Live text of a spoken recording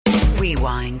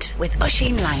Rewind with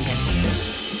Oisin Langan.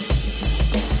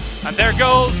 And there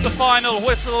goes the final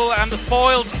whistle, and the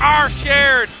spoils are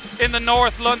shared in the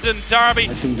North London derby.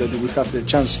 I think that we have the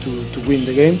chance to win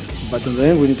the game, but on the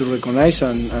end we need to recognise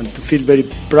and to feel very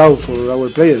proud for our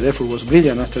players. The effort was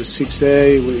brilliant. After 6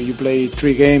 days, you play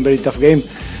 3 games, very tough game,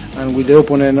 and with the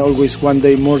opponent always 1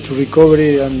 day more to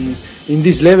recovery, and in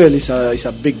this level it's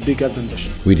a big advantage.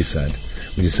 We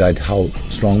decide how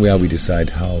strong we are, we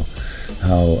decide how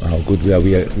good we are,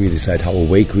 we decide how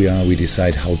awake we are, we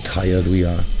decide how tired we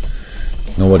are.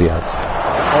 Nobody else.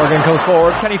 Morgan comes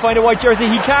forward. Can he find a white jersey?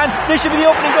 He can. This should be the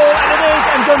opening goal, and it is.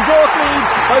 And Dundalk lead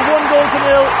by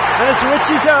 1-0, and it's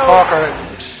Richie Towe. Corker,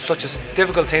 such a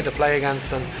difficult team to play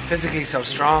against, and physically so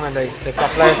strong, and they've got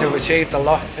players who have achieved a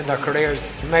lot in their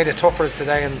careers. It made it tough for us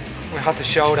today, and we had to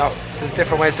show that there's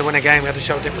different ways to win a game. We had to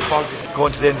show different qualities.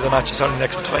 Going to the end of the match, it's only an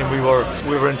extra time. We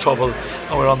were in trouble,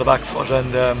 and we were on the back foot,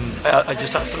 and I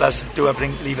just asked the lads to do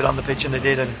everything, leave it on the pitch, and they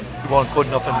did, and we weren't good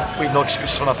enough, and we've no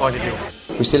excuse from that point of view.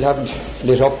 We still haven't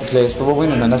lit up the place, but we're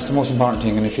winning, and that's the most important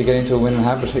thing. And if you get into a winning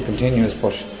habit, it continues.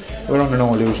 But we're under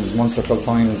no illusions. Munster Club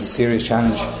final is a serious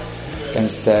challenge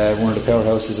against one of the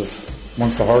powerhouses of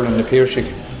Munster hurling, the Piercing,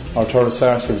 or Torres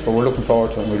Sarsfields. But we're looking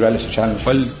forward to it, and we relish the challenge.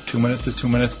 Well, 2 minutes is 2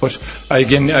 minutes, but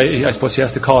again, I suppose he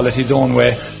has to call it his own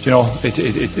way. You know,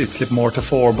 it slipped more to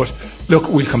 4. But look,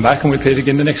 we'll come back and we'll play it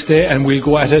again the next day, and we'll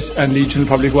go at it, and Legion will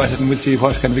probably go at it, and we'll see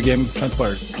what kind of a game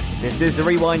transpires. This is the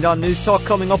Rewind on News Talk.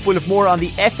 Coming up, we'll have more on the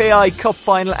FAI Cup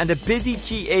final and a busy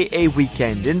GAA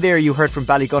weekend. In there, you heard from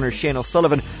Ballygunner's Shane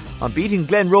O'Sullivan on beating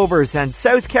Glen Rovers, and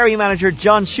South Kerry manager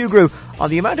John Shugrew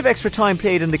on the amount of extra time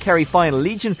played in the Kerry final.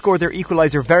 Legion scored their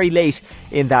equaliser very late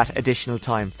in that additional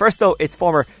time. First though, it's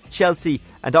former Chelsea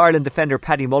and Ireland defender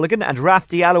Paddy Mulligan and Raf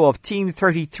Diallo of Team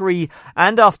 33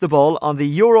 and Off the Ball on the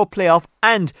Euro playoff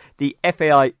and the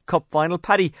FAI Cup final.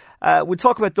 Paddy, we'll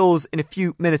talk about those in a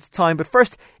few minutes' time, but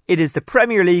first it is the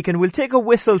Premier League, and we'll take a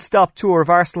whistle-stop tour of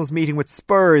Arsenal's meeting with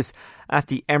Spurs at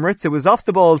the Emirates. It was Off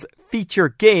the Ball's feature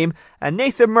game, and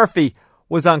Nathan Murphy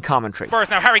was on commentary. Spurs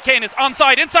now, Harry Kane is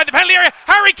onside inside the penalty area.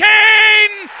 Harry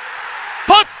Kane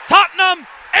puts Tottenham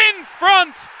in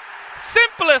front.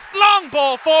 Simplest long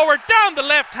ball forward down the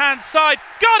left hand side,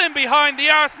 got in behind the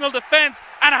Arsenal defence,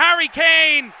 and Harry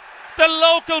Kane, the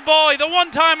local boy, the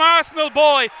one-time Arsenal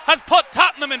boy, has put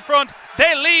Tottenham in front.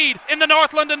 They lead in the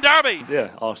North London derby.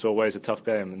 Yeah, Arsenal away is a tough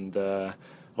game, and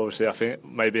obviously I think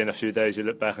maybe in a few days you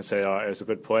look back and say, all right, it was a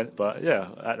good point, but yeah,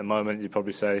 at the moment you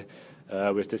probably say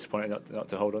we're disappointed not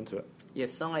to hold on to it. Your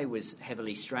thigh was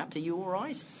heavily strapped. Are you all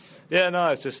right? Yeah, no,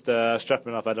 it's just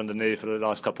strapping I've had underneath for the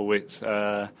last couple of weeks.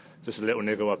 Just a little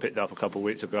niggle I picked up a couple of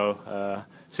weeks ago.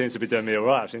 Seems to be doing me all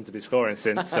right. I seem to be scoring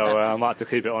since, so I might have to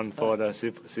keep it on for the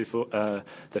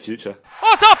future.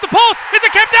 Oh, it's off the post. Is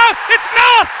it kept out? It's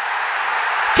not.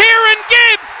 Kieran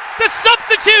Gibbs, the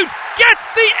substitute, gets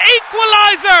the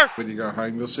equaliser. When you go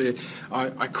home, you'll see.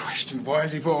 I questioned why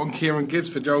has he put on Kieran Gibbs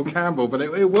for Joel Campbell, but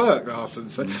it worked, Arsene.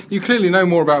 So you clearly know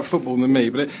more about football than me.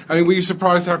 But were you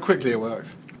surprised how quickly it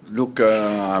worked? Look,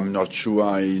 I'm not sure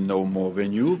I know more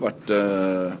than you,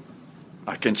 but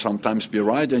I can sometimes be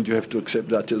right, and you have to accept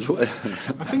that as well.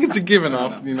 I think it's a given,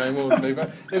 Arsene, you know more than me.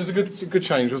 But it was a good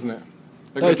change, wasn't it?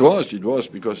 No, it was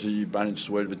because he balanced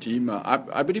well the team.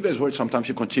 I believe as well sometimes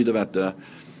you consider that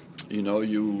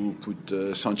you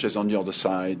put Sanchez on the other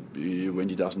side when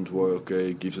he doesn't work,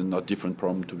 gives a different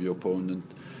problem to the opponent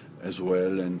as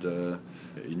well, and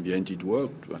in the end it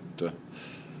worked. But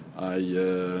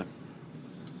I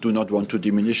do not want to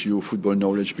diminish your football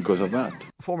knowledge because of that.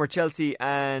 Former Chelsea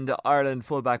and Ireland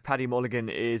fullback Paddy Mulligan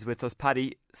is with us.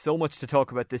 Paddy, so much to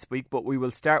talk about this week, but we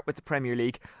will start with the Premier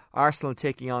League. Arsenal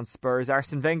taking on Spurs.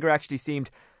 Arsene Wenger actually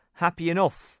seemed happy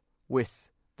enough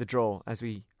with the draw, as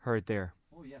we heard there.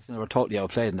 Oh yes, and they were totally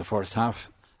outplayed in the first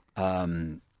half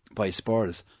by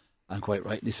Spurs, and quite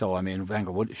rightly so. I mean,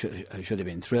 Wenger should have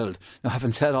been thrilled. Now,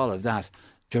 having said all of that,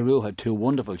 Giroud had 2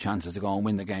 wonderful chances to go and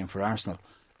win the game for Arsenal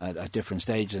at different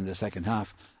stages in the second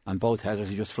half, and both headers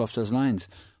he just fluffed his lines.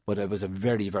 But it was a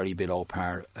very, very below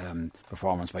par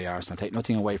performance by Arsenal. Take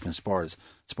nothing away from Spurs.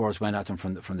 Spurs went at them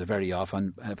from the very off,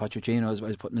 and Pochettino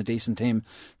is putting a decent team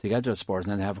together at Spurs.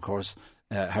 And then they have, of course,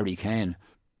 Harry Kane,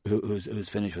 whose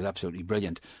finish was absolutely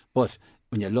brilliant. But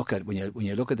when you look at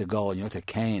the goal, and you look at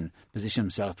Kane position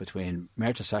himself between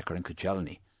Mertesacker and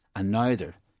Koscielny, and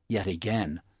neither yet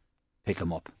again pick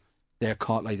him up. They're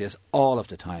caught like this all of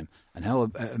the time. And how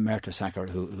Mertesacker,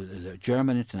 who is a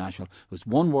German international, who's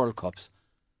won World Cups,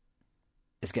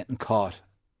 is getting caught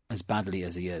as badly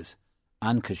as he is.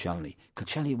 And Koscielny.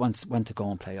 Koscielny went to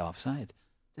go and play offside.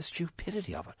 The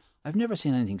stupidity of it. I've never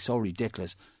seen anything so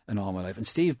ridiculous in all my life. And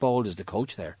Steve Bold is the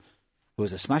coach there, who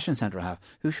is a smashing centre-half,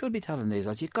 who should be telling these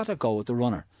lads, you've got to go with the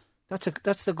runner.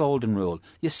 That's the golden rule.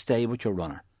 You stay with your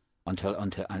runner until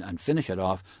finish it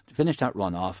off, finish that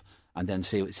run off, and then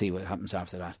see what happens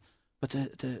after that. But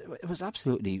it was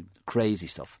absolutely crazy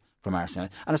stuff from Arsenal.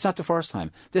 And it's not the first time.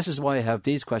 This is why I have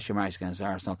these question marks against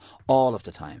Arsenal all of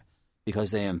the time.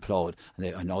 Because they implode.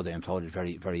 And I know they imploded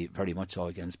very, very, very much so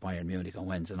against Bayern Munich on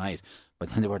Wednesday night. But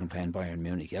then they weren't playing Bayern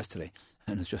Munich yesterday.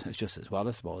 And it's just as well,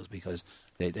 I suppose, because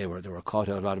they were caught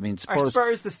out a lot. I mean, Are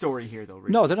Spurs the story here, though?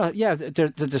 Really? No, they're not. Yeah, they're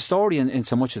the story in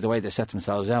so much as the way they set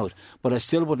themselves out. But I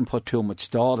still wouldn't put too much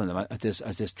stall in them at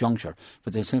this juncture, for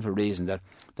the simple reason that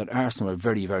Arsenal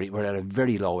were at a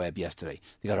very low ebb yesterday.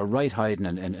 They got a right hiding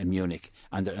in Munich,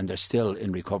 and they're still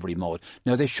in recovery mode.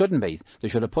 Now they shouldn't be. They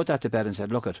should have put that to bed and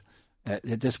said, "Look,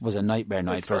 this was a nightmare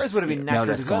night for us." Spurs would have been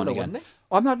knackered as well, wouldn't they?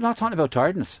 I'm not talking about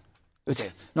tiredness.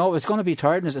 No, it's going to be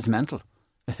tiredness. It's mental.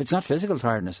 It's not physical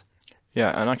tiredness.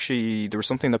 Yeah, and actually there was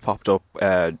something that popped up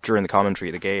during the commentary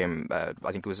of the game.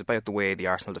 I think it was about the way the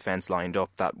Arsenal defence lined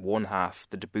up, that one half,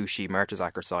 the Debuchy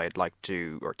Mertesacker side,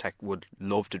 would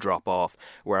love to drop off,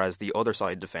 whereas the other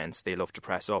side defence, they love to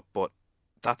press up. But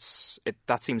that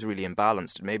seems really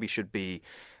imbalanced. It maybe should be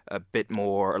a bit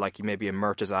more like maybe a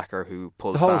Mertesacker who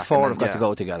pulls back. The whole four have got to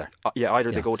go together.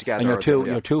 Either they go together. And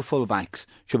your two full backs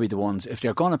should be the ones, if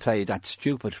they're going to play that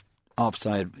stupid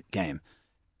offside game,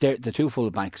 the two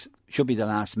full backs should be the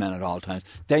last men at all times.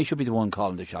 They should be the one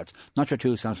calling the shots, not your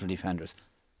two central defenders,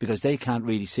 because they can't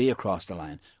really see across the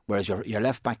line. Whereas your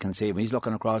left back can see, when he's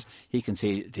looking across, he can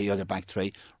see the other back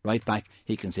three. Right back,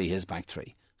 he can see his back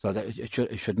three. So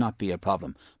it should not be a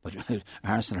problem. But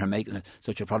Arsenal are making it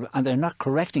such a problem, and they're not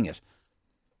correcting it.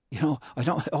 You know,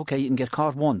 okay, you can get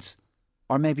caught once,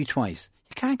 or maybe twice.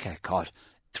 You can't get caught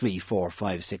 3, 4,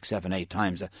 5, 6, 7, 8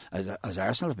 times as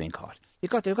Arsenal have been caught. They've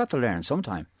got to learn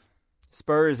sometime.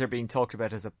 Spurs are being talked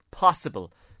about as a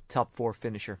possible top 4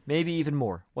 finisher, maybe even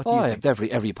more. What do you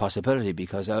think? Every possibility,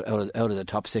 because out of the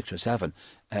top 6 or 7,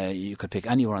 you could pick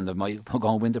anyone that might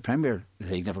go and win the Premier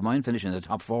League. Never mind finishing in the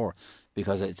top 4,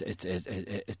 because it's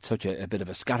such a bit of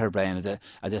a scatterbrain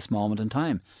at this moment in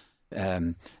time.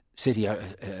 City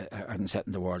aren't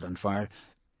setting the world on fire.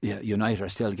 United are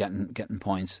still getting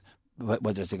points.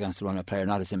 Whether it's against the run of play or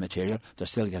not, it's immaterial. They're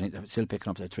still picking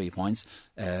up their 3 points.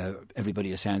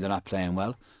 Everybody is saying they're not playing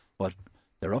well, but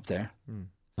they're up there.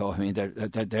 So I mean,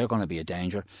 they're going to be a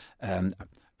danger.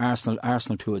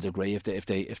 Arsenal to a degree, if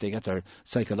they get their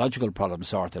psychological problems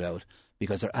sorted out,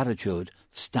 because their attitude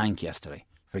stank yesterday.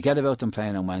 Forget about them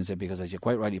playing on Wednesday, because as you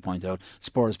quite rightly pointed out,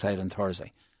 Spurs played on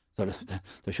Thursday. So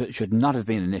there should not have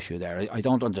been an issue there. I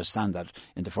don't understand that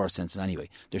in the first instance anyway.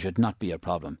 There should not be a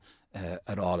problem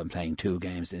at all in playing 2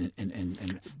 games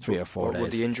in 3 or 4 days.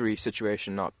 Would the injury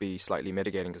situation not be slightly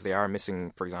mitigating? Because they are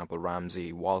missing, for example,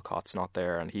 Ramsey. Walcott's not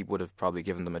there, and he would have probably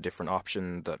given them a different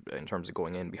option that in terms of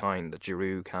going in behind that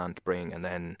Giroud can't bring. And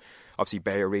then obviously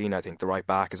Bellerin, I think the right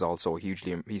back is also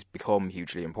he's become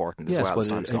hugely important as well as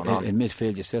time's gone on. In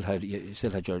midfield you still had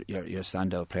your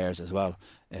standout players as well,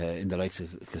 in the likes of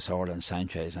Cazorla and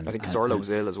Sanchez. And I think Cazorla was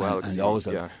ill as well. And there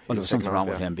was something wrong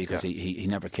with him, because he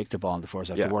never kicked the ball in the first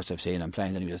half. The worst I've seen him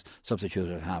playing, then he was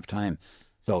substituted at half time.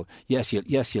 So yes,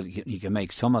 you can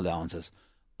make some allowances,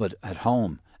 but at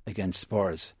home against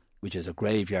Spurs, which is a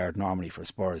graveyard normally for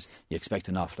Spurs, you expect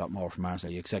an awful lot more from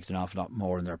Arsenal. You expect an awful lot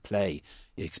more in their play.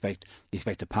 You expect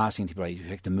the passing to be right. You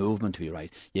expect the movement to be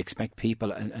right. You expect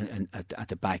people at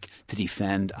the back to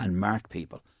defend and mark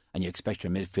people. And you expect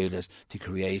your midfielders to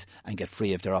create and get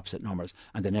free of their opposite numbers.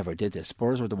 And they never did this.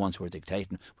 Spurs were the ones who were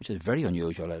dictating, which is very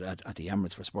unusual at the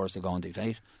Emirates for Spurs to go and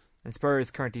dictate. And Spurs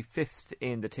currently 5th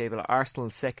in the table. Arsenal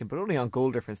 2nd, but only on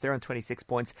goal difference. They're on 26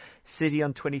 points. City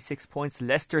on 26 points.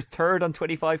 Leicester 3rd on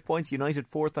 25 points. United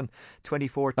 4th on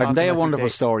 24. Aren't they a wonderful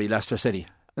story, Leicester City?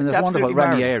 And it's wonderful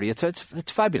Ranieri.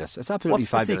 It's fabulous. It's absolutely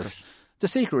fabulous. The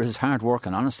secret is hard work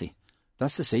and honesty.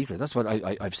 That's the secret. That's what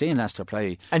I've seen Leicester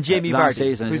play. And Jamie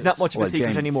Vardy, who's not much of a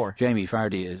secret anymore. Jamie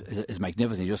Vardy is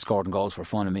magnificent. He just scored goals for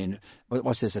fun. I mean,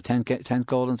 what's this, a 10th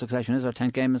goal in succession? Is there a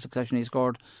 10th game in succession he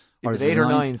scored? Or is it 8 or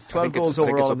 9? 12 goals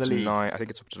overall in the league. I think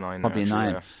it's up to 9. Probably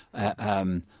 9.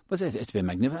 But it's been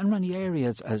magnificent. And Ranieri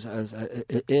is,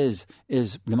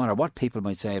 no matter what people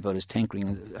might say about his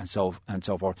tinkering and so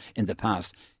forth in the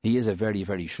past, he is a very,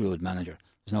 very shrewd manager.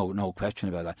 There's no question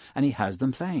about that. And he has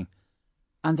them playing.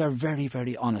 And they're very,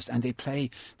 very honest, and they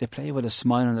play with a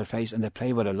smile on their face, and they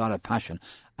play with a lot of passion,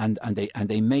 and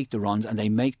they make the runs, and they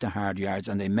make the hard yards,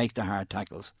 and they make the hard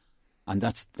tackles, and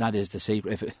that is the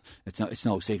secret. It's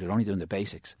no secret, they're only doing the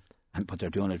basics, but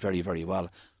they're doing it very, very well.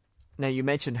 Now, you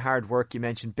mentioned hard work, you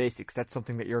mentioned basics. That's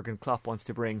something that Jurgen Klopp wants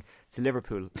to bring to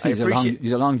Liverpool. He's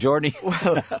a long journey.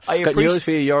 Well, got news for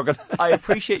you, Jurgen. I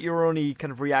appreciate you're only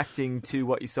kind of reacting to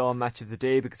what you saw on Match of the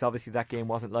Day, because obviously that game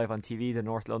wasn't live on TV, the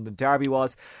North London derby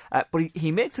was. But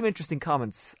he made some interesting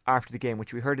comments after the game,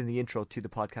 which we heard in the intro to the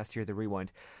podcast here, The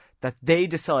Rewind, that they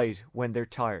decide when they're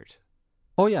tired.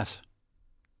 Oh, yes.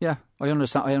 Yeah, I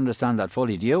understand that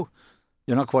fully. Do you?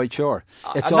 You're not quite sure.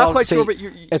 I'm not quite sure, but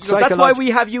that's why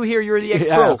we have you here. You're the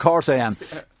ex-pro. Yeah, of course I am.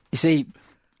 You see,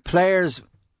 players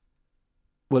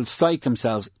will psych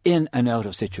themselves in and out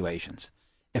of situations.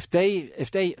 If they,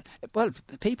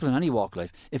 people in any walk of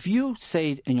life, if you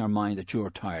say in your mind that you're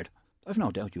tired, I've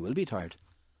no doubt you will be tired.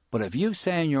 But if you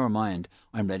say in your mind,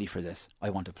 I'm ready for this,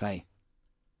 I want to play,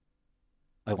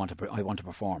 I want to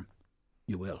perform,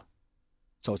 you will.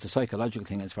 So it's a psychological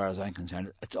thing as far as I'm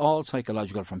concerned. It's all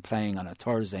psychological, from playing on a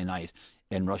Thursday night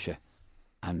in Russia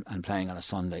and playing on a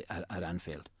Sunday at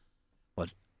Anfield. But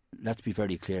let's be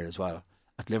very clear as well.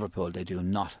 At Liverpool, they do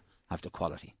not have the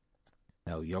quality.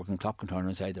 Now, Jurgen Klopp can turn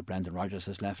and say that Brendan Rodgers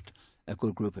has left a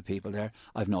good group of people there.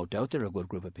 I've no doubt they're a good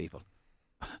group of people.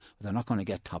 But they're not going to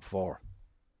get top four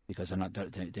because they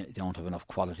don't have enough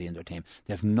quality in their team.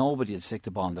 They have nobody to stick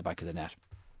the ball in the back of the net.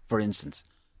 For instance,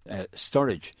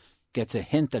 Sturridge gets a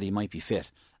hint that he might be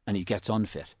fit, and he gets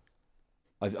unfit.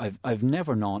 I've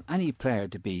never known any player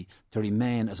to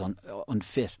remain as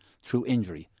unfit through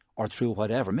injury or through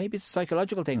whatever. Maybe it's a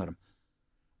psychological thing with him,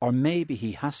 or maybe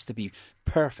he has to be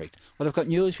perfect. Well, I've got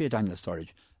news for you, Daniel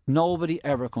Sturridge. Nobody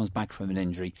ever comes back from an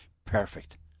injury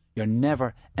perfect. You're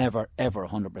never, ever, ever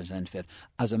 100% fit.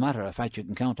 As a matter of fact, you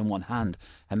can count on one hand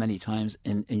how many times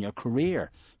in your career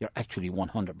you're actually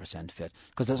 100% fit.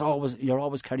 Because you're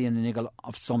always carrying a niggle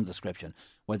of some description.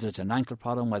 Whether it's an ankle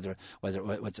problem, whether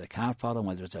it's a calf problem,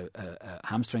 whether it's a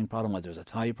hamstring problem, whether it's a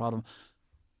thigh problem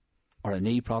or a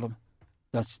knee problem.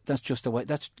 That's just the way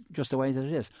that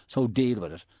it is. So deal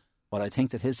with it. But I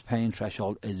think that his pain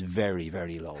threshold is very,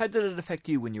 very low. How did it affect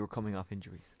you when you were coming off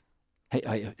injuries?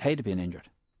 I hated being injured.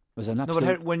 Was an absolute...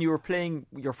 No, but when you were playing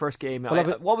your first game,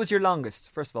 what was your longest?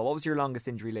 First of all, what was your longest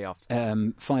injury layoff?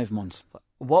 5 months.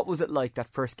 What was it like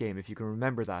that first game? If you can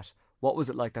remember that, what was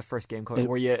it like that first game?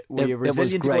 Were you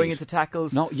resilient going into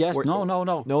tackles? No, yes, no.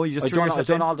 No, you just I'd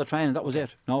done all the training. That was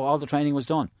it. No, all the training was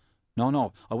done.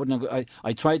 No, I wouldn't have.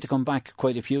 I tried to come back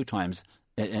quite a few times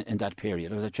in that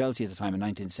period. I was at Chelsea at the time in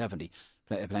 1970,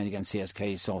 playing against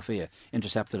CSK Sofia.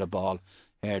 Intercepted a ball,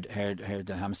 heard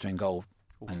the hamstring go,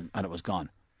 and it was gone.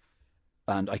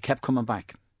 And I kept coming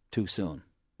back too soon.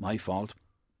 My fault.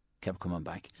 Kept coming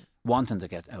back, wanting to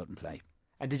get out and play.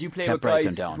 And did you play with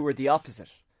guys who were the opposite?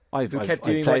 I've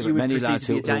played with many lads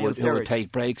who would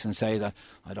take breaks and say that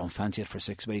I don't fancy it for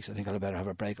 6 weeks. I think I'll better have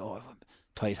a break. Oh,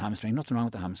 tight hamstring. Nothing wrong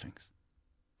with the hamstrings.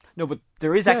 No, but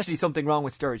there is actually something wrong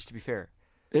with Sturridge, to be fair.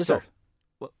 Is there?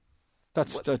 Well,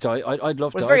 I'd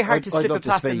love to. It's very hard to slip it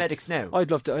past the medics now.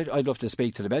 I'd love to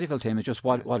speak to the medical team. It's just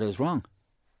what is wrong.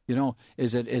 You know,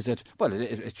 is it? Well,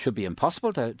 it should be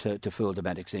impossible to fool the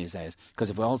medics these days, because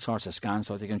if all sorts of scans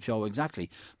so they can show exactly.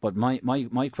 But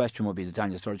my question would be to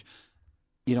Daniel Sturridge.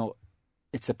 You know,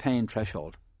 it's a pain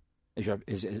threshold.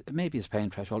 Maybe his pain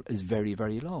threshold is very,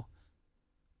 very low.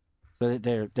 So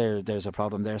there's a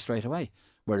problem there straight away.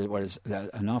 Whereas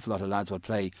an awful lot of lads will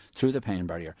play through the pain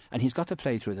barrier, and he's got to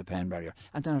play through the pain barrier,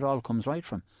 and then it all comes right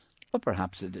from. But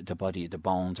perhaps the body, the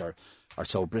bones are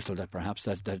so brittle that perhaps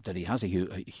that he has a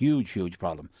huge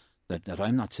problem that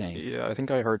I'm not saying. Yeah, I think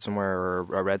I heard somewhere,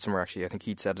 or I read somewhere actually, I think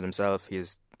he'd said it himself, the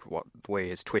way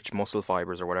his twitch muscle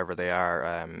fibres or whatever they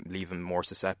are leave him more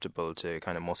susceptible to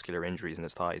kind of muscular injuries in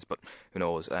his thighs. But who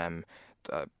knows?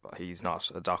 He's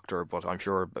not a doctor, but I'm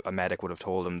sure a medic would have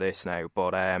told him this now.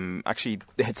 But actually,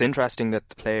 it's interesting that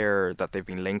the player that they've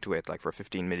been linked with, like for a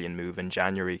 15 million move in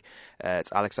January,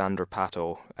 it's Alexander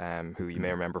Pato, who you may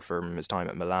remember from his time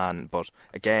at Milan. But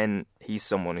again, he's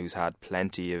someone who's had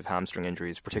plenty of hamstring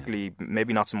injuries, particularly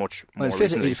maybe not so much more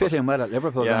recently. He'd fit in well at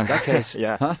Liverpool in that case.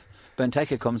 Yeah. Huh?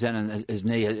 Benteke comes in and his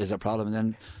knee is a problem, and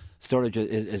then Sturridge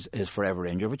is forever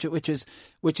injured, which is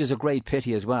a great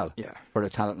pity as well, for a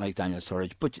talent like Daniel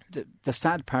Sturridge. But the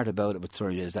sad part about it with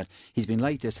Sturridge is that he's been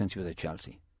like this since he was at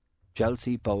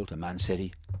Chelsea, Bolton, Man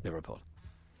City, Liverpool.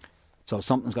 So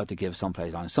something's got to give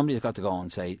someplace on. Somebody's got to go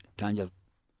and say, Daniel,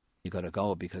 you got to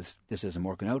go because this isn't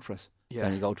working out for us. Yeah.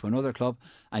 Then you go to another club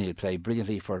and you play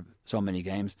brilliantly for so many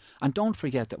games. And don't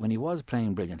forget that when he was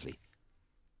playing brilliantly,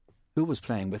 who was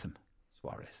playing with him?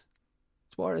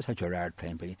 Suarez had Gerrard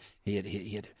playing brilliantly.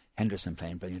 He had Henderson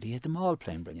playing brilliantly. He had them all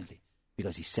playing brilliantly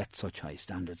because he set such high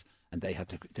standards, and they had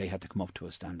to come up to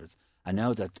his standards. And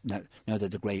now that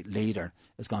the great leader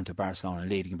has gone to Barcelona,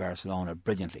 leading Barcelona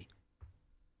brilliantly,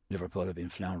 Liverpool have been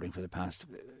floundering for the past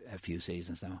few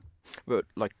seasons now. But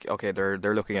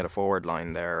they're looking at a forward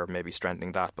line there, maybe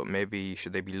strengthening that. But maybe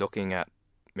should they be looking at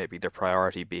maybe their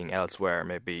priority being elsewhere,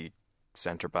 maybe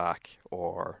centre back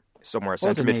or somewhere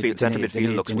centre midfield. Centre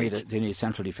midfield looks weak. They need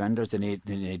central defenders. They need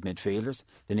midfielders.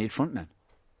 They need frontmen.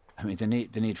 I mean,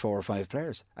 they need 4 or 5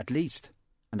 players at least,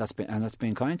 and that's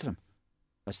been kind to them.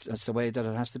 That's the way that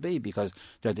it has to be, because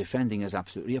their defending is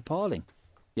absolutely appalling.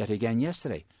 Yet again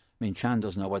yesterday, I mean, Chan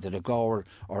doesn't know whether to go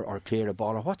or clear the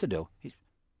ball or what to do.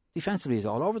 Defensively, he's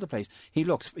all over the place. He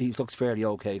looks fairly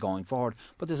okay going forward,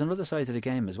 but there's another side of the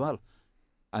game as well,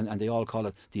 and they all call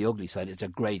it the ugly side. It's a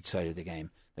great side of the game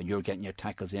that you're getting your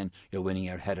tackles in, you're winning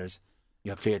your headers,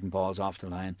 you're clearing balls off the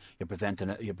line, you're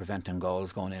preventing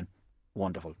goals going in.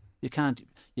 Wonderful. You can't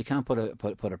put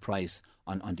a price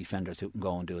on defenders who can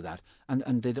go and do that,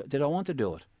 and they don't want to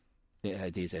do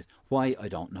it these days. Why, I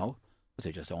don't know, but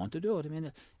they just don't want to do it. I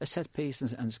mean, a set piece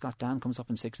and Scott Dan comes up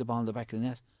and sticks the ball in the back of the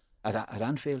net at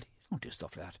Anfield. You don't do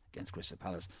stuff like that against Crystal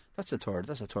Palace. That's the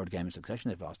third game in succession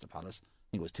they've lost to Palace.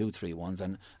 I think it was 2 3-1s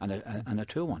and a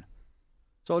 2-1.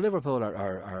 So Liverpool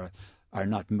are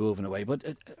not moving away, but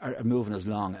are moving as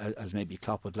long as maybe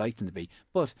Klopp would like them to be.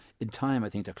 But in time, I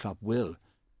think that Klopp will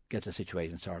get the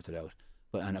situation sorted out.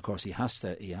 And of course, he has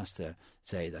to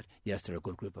say that yes, they're a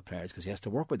good group of players, because he has to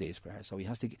work with these players. So he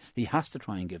has to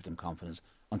try and give them confidence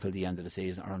until the end of the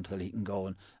season, or until he can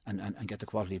go and get the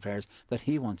quality players that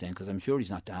he wants in. Because I'm sure he's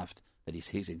not daft that he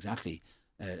sees exactly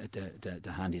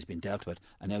the hand he's been dealt with,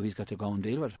 and now he's got to go and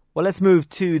deal with it. Well, let's move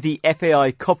to the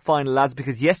FAI Cup final, lads,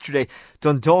 because yesterday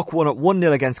Dundalk won at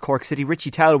 1-0 against Cork City.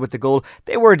 Richie Towell with the goal.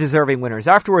 They were deserving winners.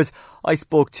 Afterwards, I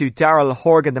spoke to Daryl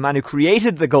Horgan, the man who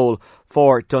created the goal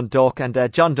for Dundalk, and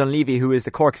John Dunleavy, who is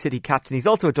the Cork City captain. He's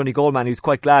also a Donegal man who's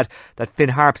quite glad that Finn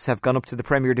Harps have gone up to the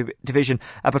Premier Division.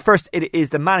 But first, it is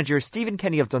the manager, Stephen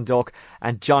Kenny of Dundalk,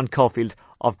 and John Caulfield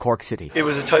of Cork City. It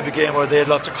was a type of game where they had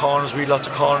lots of corners, we had lots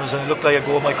of corners, and it looked like a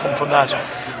goal might come from that.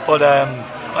 But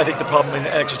I think the problem in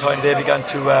extra time, they began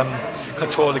to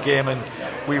control the game, and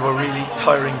we were really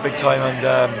tiring big time. And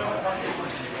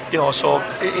so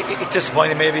it's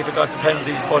disappointing maybe if it got the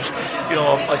penalties, but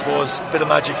I suppose a bit of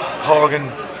magic.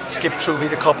 Horgan skipped through,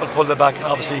 beat a couple, pulled it back, and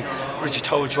obviously Richie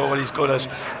Towell showed what he's good at.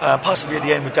 Possibly at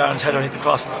the end with Darren's header hit the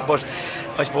cross, but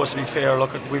I suppose to be fair,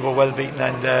 look, we were well beaten,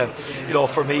 and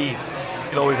for me,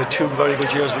 we've had 2 very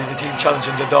good years. We've been team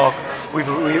challenging the Dog. We've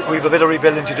a bit of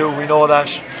rebuilding to do. We know that,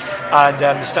 and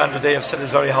the standard they have set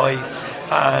is very high,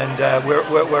 and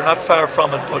we're not far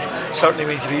from it. But certainly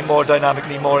we need to be more dynamic,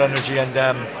 need more energy, and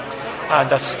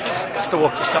that's the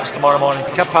work that starts tomorrow morning.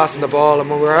 We kept passing the ball, and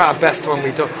we were at our best when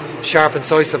we took sharp,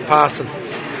 incisive passing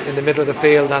in the middle of the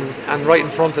field and right in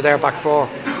front of their back 4.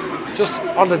 Just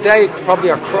on the day, probably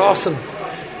our crossing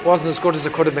wasn't as good as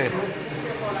it could have been.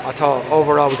 I thought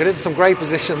overall we got into some great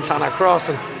positions, and our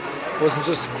crossing wasn't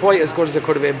just quite as good as it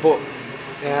could have been. But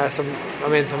some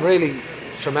really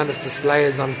tremendous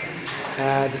displays, and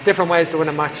there's different ways to win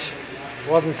a match.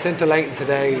 It wasn't scintillating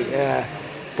today,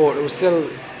 but it was still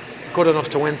good enough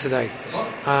to win today,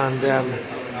 and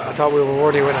I thought we were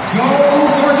worthy winners.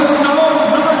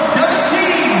 Number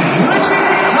 17, Richie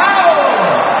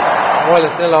Towell. Well,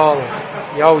 it's still all.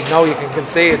 You always know you can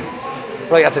concede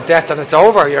right at the death, and it's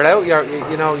over. You're out. You're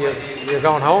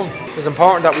going home. It was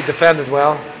important that we defended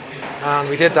well, and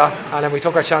we did that. And then we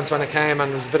took our chance when it came,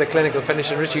 and it was a bit of clinical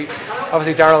finishing. Richie,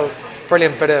 obviously, Daryl,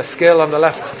 brilliant bit of skill on the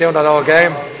left, doing that all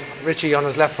game. Richie on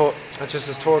his left foot. That's just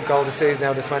his 3rd goal this season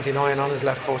now, the 29 on his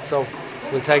left foot. So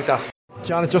we'll take that.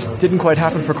 John, it just didn't quite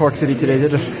happen for Cork City today,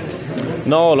 did it?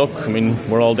 No, look, I mean,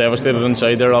 we're all devastated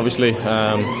inside there, obviously.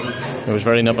 It was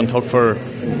very nip and tuck for,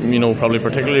 probably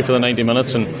particularly for the 90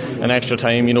 minutes and extra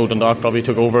time. Dundalk probably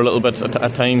took over a little bit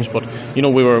at times, but we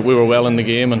were well in the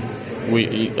game, and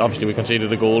we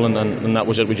conceded a goal, and that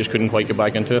was it. We just couldn't quite get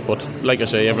back into it. But like I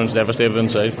say, everyone's devastated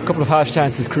inside. A couple of half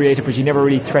chances created, but you never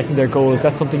really threatened their goal. Is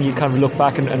that something you kind of look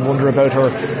back and wonder about? Or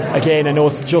again, I know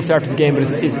it's just after the game, but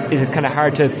is it kind of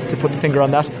hard to put the finger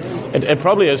on that? It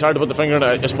probably is hard to put the finger on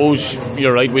it. I suppose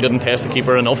you're right, we didn't test the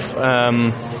keeper enough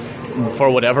for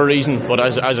whatever reason, but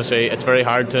as I say, it's very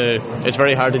hard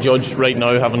to judge right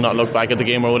now, having not looked back at the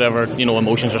game or whatever.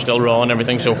 Emotions are still raw and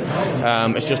everything, so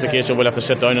it's just a case of we'll have to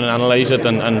sit down and analyse it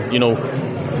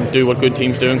and do what good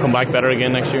teams do and come back better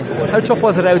again next year. How tough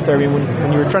was it out there? I mean,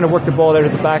 when you were trying to work the ball out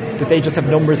of the back, did they just have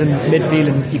numbers in midfield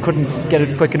and you couldn't get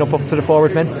it quick enough up to the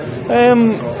forward men?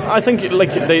 I think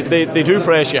they do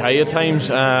press you high at times,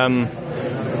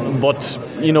 but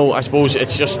I suppose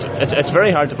it's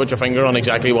very hard to put your finger on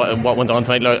exactly what went on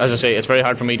tonight. As I say, it's very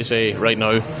hard for me to say right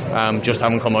now, just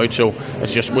haven't come out, so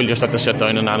we'll just have to sit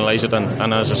down and analyse it,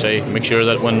 and as I say, make sure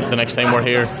that when the next time we're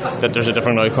here that there's a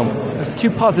different outcome. It's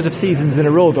 2 positive seasons in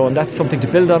a row though, and that's something to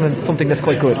build on and something that's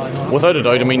quite good. Without a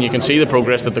doubt, you can see the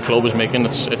progress that the club is making.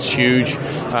 It's huge,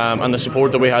 and the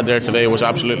support that we had there today was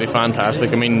absolutely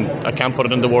fantastic. I can't put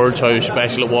it into words how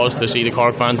special it was to see the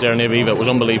Cork fans there in Aviva. It was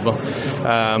unbelievable,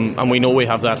 and we know we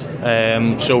have that.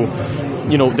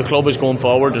 The club is going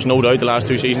forward. There's no doubt the last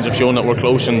 2 seasons have shown that we're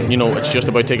close, and it's just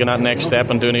about taking that next step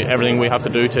and doing everything we have to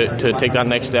do to take that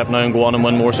next step now and go on and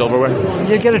win more silverware.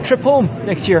 You'll get a trip home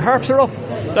next year. Harps are up.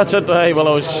 That's it. I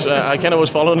kind of was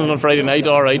following it on Friday night,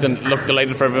 all right, and looked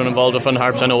delighted for everyone involved with Finn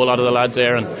Harps. I know a lot of the lads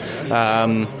there, and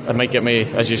it might get me,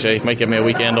 as you say, a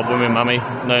weekend up with my mammy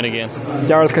now and again.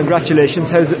 Darryl, congratulations.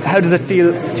 How does it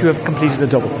feel to have completed a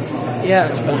double? Yeah,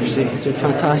 it's been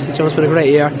fantastic. It's been a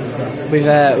great year.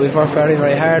 We've worked very,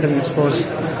 very hard, and I suppose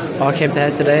all came to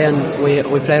head today, and we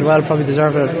played well. Probably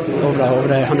deserved it over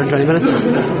the 120 minutes.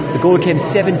 The goal came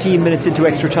 17 minutes into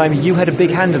extra time. You had a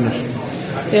big hand in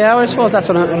it. Yeah, I suppose that's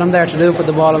what I'm there to do, put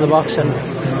the ball in the box, and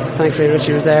thankfully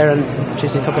Richie was there, and he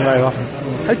took it very well.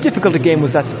 How difficult a game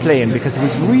was that to play in? Because it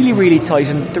was really, really tight,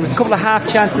 and there was a couple of half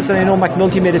chances, and I know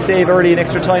McNulty made a save early in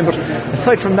extra time, but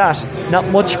aside from that, not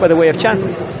much by the way of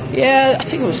chances. Yeah, I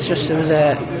think it was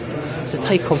a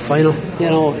tight cup final.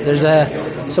 There's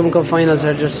some cup finals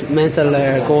are just mental,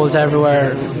 goals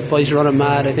everywhere, boys running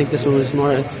mad. I think this one was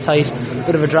more tight,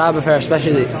 bit of a drab affair,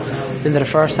 especially into the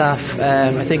first half.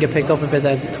 I think it picked up a bit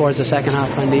then towards the second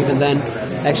half, and even then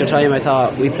extra time I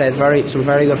thought we played some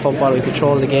very good football. We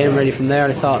controlled the game really from there.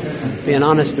 I thought, being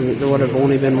honest, there would have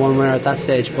only been one winner at that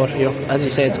stage, but as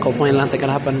you say, it's cup final, anything can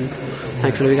happen.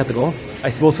 Thankfully we got the goal. I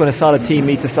suppose when a solid team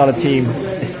meets a solid team,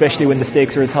 especially when the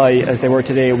stakes are as high as they were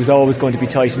today, it was always going to be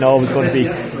tight and always going to be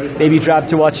maybe drab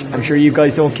to watch. I'm sure you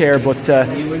guys don't care, but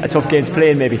a tough game to play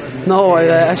in maybe. No, I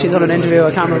actually done an interview,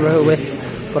 I can't remember who with,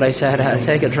 but I said I'll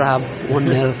take a drab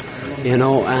 1-0,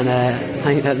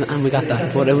 and we got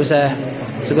that. But it was a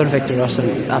good victory for us,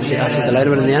 and absolutely delighted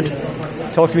with it in the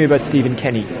end. Talk to me about Stephen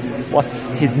Kenny.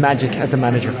 What's his magic as a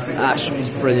manager? He's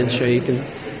brilliant. Sure,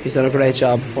 he's done a great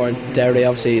job for Derry.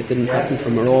 Obviously it didn't happen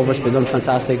from our overs, but done a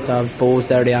fantastic job. Bowes,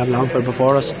 Derry and Longford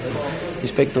before us.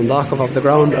 He's picked Dundalk up off the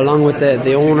ground, along with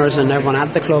the owners and everyone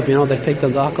at the club. They've picked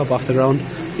Dundalk up off the ground.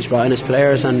 He's brought in his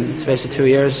players, and in the space of 2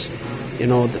 years,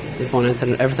 they've won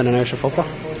everything in Irish football.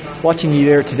 Watching you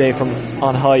there today from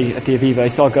on high at the Aviva, I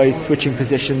saw guys switching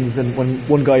positions, and when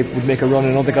one guy would make a run,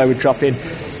 another guy would drop in.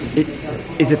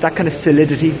 Is it that kind of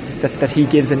solidity that he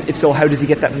gives, and if so, how does he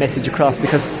get that message across?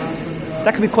 Because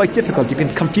that can be quite difficult. You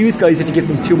can confuse guys if you give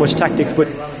them too much tactics, but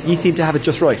you seem to have it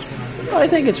just right. I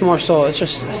think it's more so, it's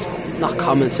not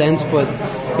common sense, but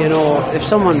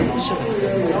if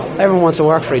everyone wants to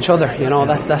work for each other,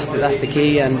 that's the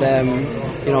key, and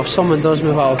if someone does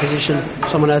move out of position,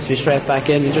 someone else will be straight back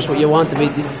in. Just what you want to be.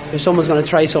 If someone's going to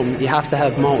try something, you have to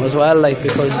help them out as well,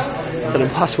 because it's an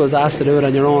impossible task to do it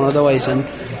on your own otherwise. And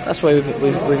that's why we've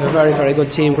a very, very good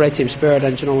team, great team spirit,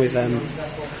 and we've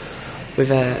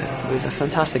a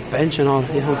fantastic bench.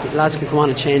 Lads can come on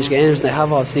and change games, and they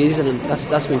have all season, and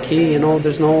that's been key.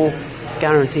 There's no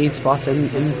guaranteed spots in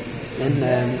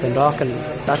Dundalk, and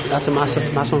that's a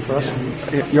massive one for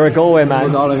us. You're a Galway man. I'm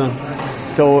a Galway man.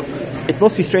 So it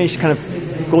must be strange to kind of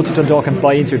go to Dundalk and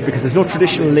buy into it, because there's no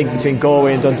traditional link between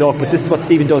Galway and Dundalk, but this is what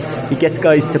Stephen does. He gets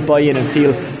guys to buy in and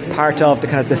feel part of the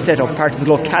kind of the setup, part of the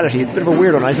locality. It's a bit of a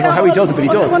weird one. I don't know how he does it, but he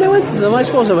does. When I went to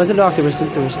Dundalk, there was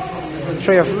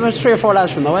three or four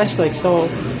lads from the west, so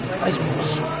I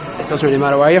suppose it doesn't really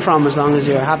matter where you're from, as long as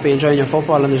you're happy enjoying your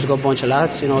football and there's a good bunch of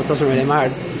lads. It doesn't really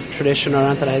matter tradition or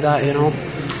anything like that.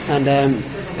 And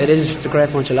it's a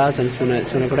great bunch of lads, and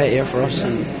it's been a great year for us,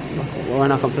 and we're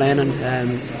not complaining.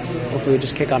 Hopefully we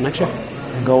just kick on next year.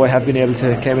 And Galway have been able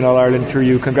to claim an All-Ireland through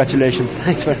you. Congratulations.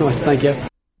 Thanks very much. Thank you.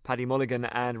 Paddy Mulligan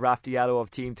and Raf Diallo of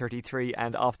Team 33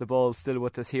 and Off the Ball still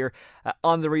with us here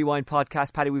on the Rewind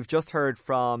podcast. Paddy, we've just heard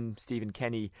from Stephen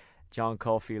Kenny, John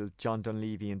Caulfield, John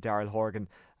Dunleavy and Darryl Horgan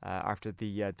after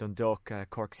the Dundalk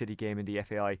Cork City game in the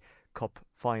FAI Cup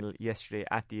final yesterday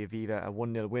at the Aviva. A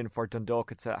 1-0 win for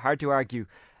Dundalk. It's hard to argue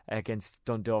against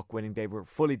Dundalk winning. They were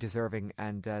fully deserving,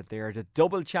 and they are the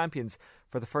double champions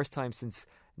for the first time since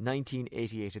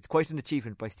 1988. It's quite an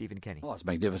achievement by Stephen Kenny. Oh, it's a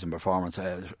magnificent performance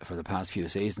for the past few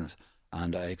seasons,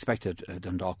 and I expected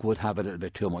Dundalk would have a little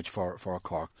bit too much for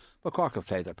Cork, but Cork have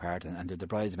played their part and did the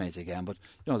bridesmaids again. But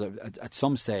at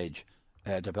some stage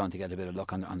they're bound to get a bit of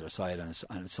luck on their side, and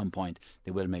at some point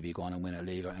they will maybe go on and win a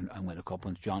league and win a cup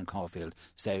once John Caulfield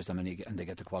saves them and they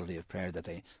get the quality of player that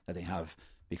they have.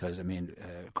 Because I mean,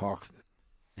 Cork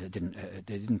they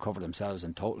didn't cover themselves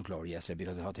in total glory yesterday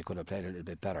because I thought they could have played a little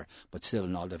bit better. But still,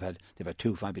 in all, they've had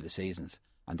 2 fabulous seasons,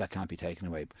 and that can't be taken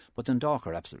away. But Dundalk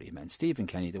are absolutely immense. Stephen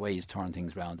Kenny, the way he's turned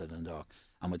things round at Dundalk,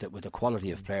 and with the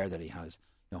quality of player that he has.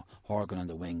 Horgan on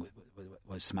the wing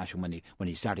was smashing when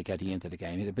he started getting into the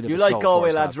game. He had a bit you of a like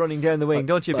Galway lads running down the wing,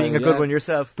 don't you? Being a good one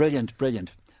yourself. Brilliant.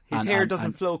 His hair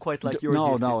doesn't flow quite like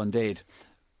yours. No, indeed.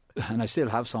 And I still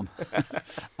have some.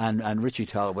 and Richie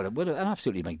Towell with an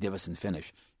absolutely magnificent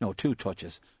finish. 2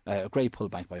 touches, a great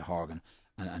pullback by Horgan,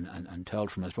 and Towell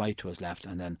from his right to his left,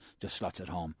 and then just slots it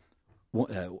home.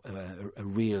 A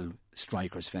real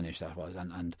striker's finish that was,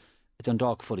 and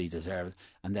Dundalk fully deserved.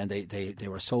 And then they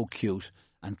were so cute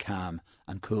and calm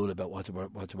and cool about what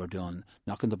they were doing,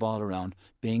 knocking the ball around,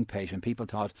 being patient. People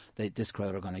thought this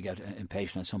crowd are going to get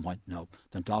impatient at some point. No,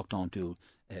 Dundalk don't do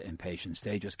impatience.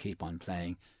 They just keep on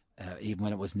playing. Even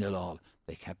when it was 0-0,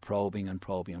 they kept probing, and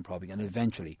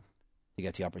eventually they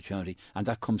get the opportunity, and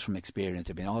that comes from experience.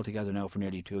 They've been all together now for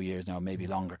nearly 2 years now, maybe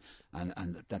longer,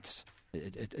 and that's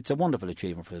it's a wonderful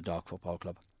achievement for the Dock Football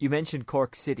Club. You mentioned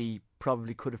Cork City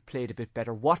probably could have played a bit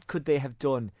better. What could they have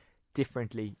done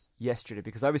differently yesterday?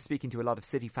 Because I was speaking to a lot of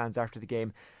City fans after the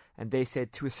game, and they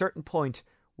said to a certain point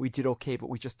we did okay, but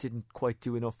we just didn't quite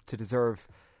do enough to deserve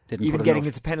even getting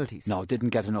into penalties. No, didn't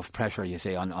get enough pressure, you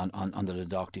say, on under the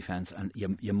Dundalk defence. And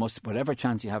you must, whatever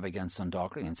chance you have against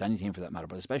Dundalk, or against any team for that matter,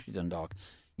 but especially Dundalk,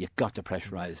 you've got to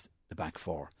pressurise the back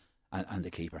four and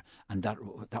the keeper. And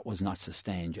that was not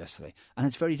sustained yesterday. And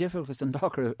it's very difficult because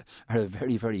Dundalk are a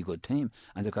very, very good team,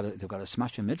 and they've got a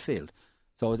smash in midfield.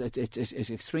 So it's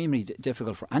extremely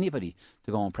difficult for anybody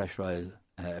to go and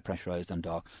pressurise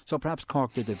Dundalk. So perhaps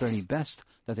Cork did the very best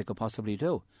that they could possibly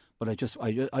do. But I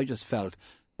just felt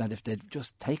that if they'd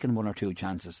just taken 1 or 2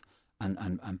 chances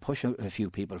and push a few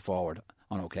people forward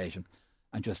on occasion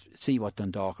and just see what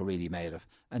Dundalk are really made of,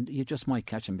 and you just might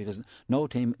catch them, because no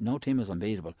team is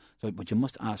unbeatable. But you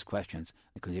must ask questions,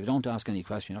 because if you don't ask any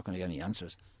questions, you're not going to get any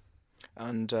answers.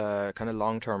 And kind of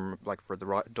long term, like for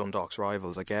the Dundalk's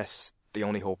rivals, I guess the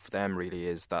only hope for them really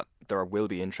is that there will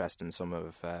be interest in some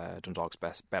of Dundalk's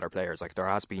better players. Like there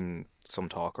has been some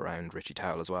talk around Richie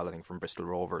Towell as well, I think, from Bristol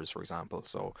Rovers, for example.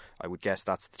 So I would guess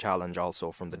that's the challenge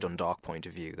also from the Dundalk point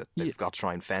of view, that they've got to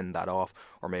try and fend that off,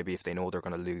 or maybe if they know they're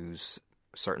going to lose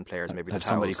certain players, maybe have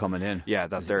somebody coming in. Yeah,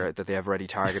 that they have already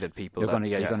targeted people. You're going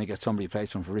to get somebody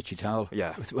replacement for Richie Towell.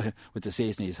 Yeah, with the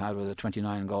season he's had with the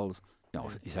 29 goals.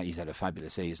 He's had a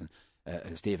fabulous season.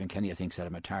 Stephen Kenny, I think, set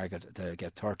him a target to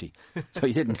get 30. So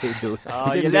he didn't do too.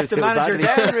 You left the manager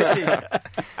down, Richie.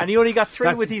 And he only got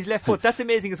 3 with his left foot. That's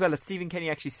amazing as well that Stephen Kenny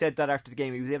actually said that after the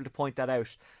game. He was able to point that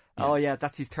out. Yeah. Oh yeah,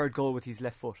 that's his 3rd goal with his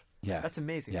left foot. Yeah, that's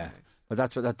amazing. Yeah, but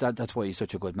that's why he's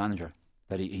such a good manager.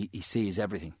 That he sees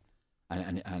everything.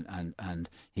 And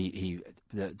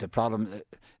the problem,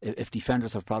 if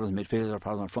defenders have problems, midfielders have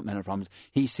problems, front men have problems,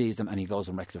 he sees them and he goes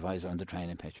and rectifies it on the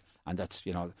training pitch, and that's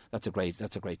a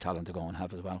great talent to go and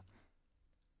have as well.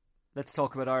 Let's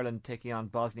talk about Ireland taking on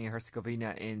Bosnia and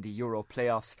Herzegovina in the Euro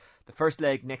playoffs. The first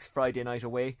leg next Friday night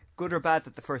away. Good or bad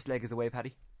that the first leg is away,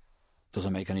 Paddy?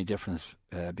 Doesn't make any difference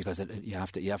because you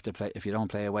have to play. If you don't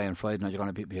play away on Friday night, you're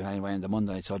going to be playing away on the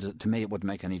Monday night. So to me, it wouldn't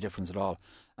make any difference at all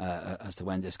as to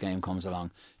when this game comes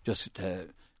along. Just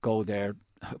go there.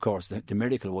 Of course, the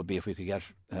miracle would be if we could get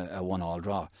a 1-1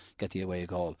 draw, get the away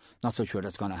goal. Not so sure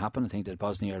that's going to happen. I think that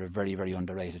Bosnia are a very, very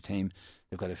underrated team.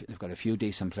 They've got a few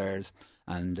decent players,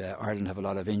 and Ireland have a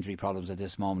lot of injury problems at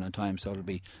this moment in time. So it'll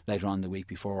be later on the week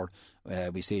before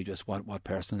we see just what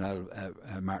personnel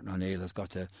Martin O'Neill has got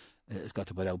to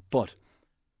put out. But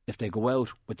if they go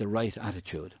out with the right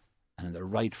attitude and in the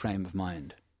right frame of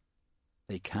mind,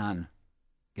 they can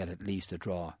get at least a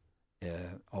draw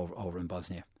over in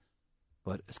Bosnia.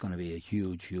 But it's going to be a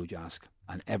huge, huge ask,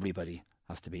 and everybody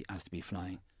has to be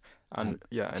flying.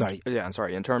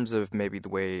 Sorry. In terms of maybe the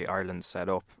way Ireland's set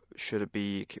up, should it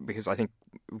be, because I think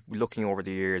looking over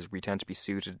the years, we tend to be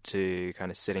suited to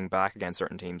kind of sitting back against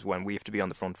certain teams. When we have to be on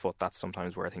the front foot, that's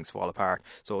sometimes where things fall apart.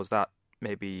 So is that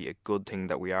maybe a good thing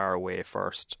that we are away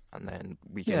first, and then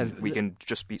we can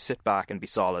just sit back and be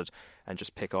solid and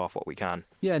just pick off what we can?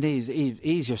 Yeah, and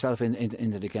ease yourself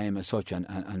into the game as such,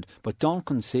 but don't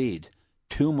concede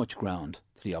too much ground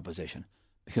to the opposition,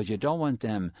 because you don't want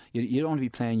them. You don't want to be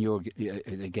playing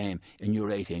the game in your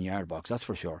 18-yard box. That's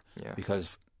for sure. Yeah.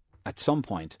 Because at some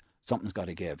point something's got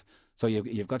to give. So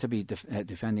you've got to be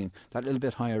defending that little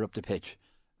bit higher up the pitch,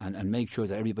 and make sure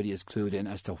that everybody is clued in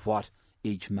as to what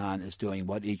each man is doing,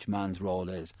 what each man's role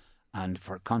is, and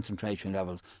for concentration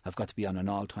levels have got to be on an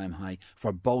all-time high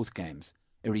for both games,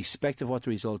 irrespective of what the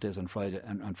result is on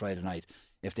Friday night.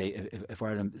 If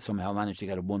Ireland somehow manage to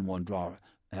get a 1-1 draw,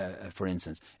 for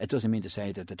instance, it doesn't mean to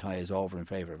say that the tie is over in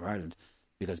favour of Ireland,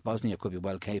 because Bosnia could be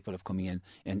well capable of coming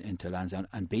into Lansdowne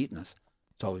and beating us.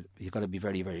 So you've got to be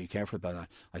very, very careful about that.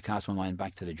 I cast my mind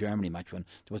back to the Germany match when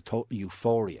there was total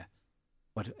euphoria,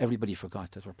 but everybody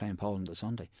forgot that we're playing Poland on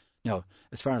Sunday. Now,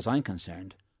 as far as I'm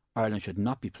concerned, Ireland should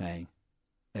not be playing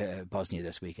Bosnia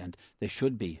this weekend. They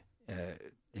should be.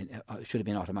 Should have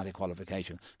been automatic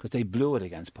qualification, because they blew it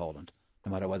against Poland.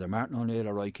 No matter whether Martin O'Neill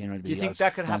or Roy Keane or anybody else. Do you think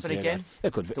that could happen again?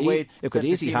 It could. It could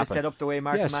easily happen. Set up the way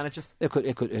Martin manages. It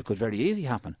could very easily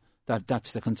happen.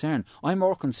 That's the concern. I'm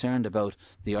more concerned about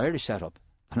the Irish setup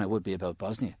than I would be about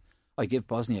Bosnia. I give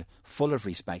Bosnia full of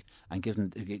respect and give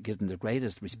them the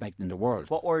greatest respect in the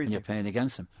world. What worries when you? You're playing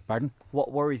against them? Pardon?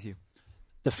 What worries you?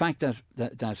 The fact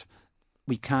that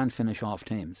we can't finish off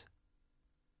teams.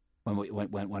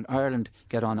 When Ireland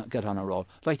get on a roll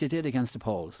like they did against the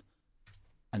Poles.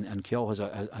 And Keogh has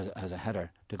a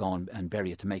header to go and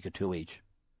bury it to make it 2 each.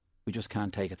 We just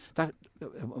can't take it. That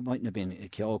mightn't have been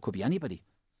Keogh, could be anybody.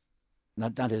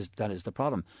 That is the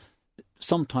problem.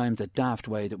 Sometimes the daft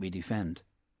way that we defend,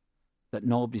 that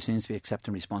nobody seems to be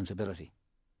accepting responsibility.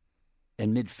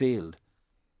 In midfield,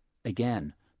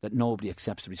 again, that nobody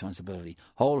accepts the responsibility.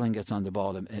 Holding gets on the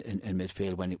ball in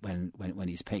midfield when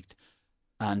he's picked,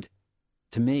 and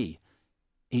to me,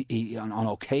 he on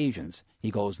occasions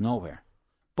he goes nowhere.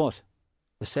 But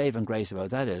the saving grace about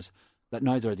that is that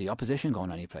neither are the opposition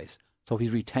going any place. So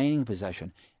he's retaining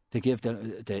possession to give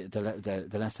the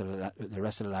rest of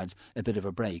the lads a bit of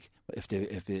a break if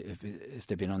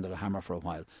they've been under the hammer for a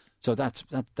while. So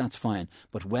that's fine.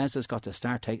 But Wes has got to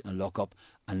start taking a look up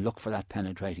and look for that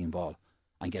penetrating ball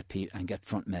and get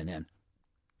front men in.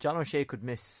 John O'Shea could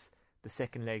miss the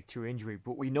second leg through injury,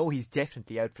 but we know he's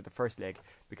definitely out for the first leg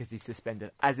because he's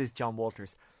suspended, as is John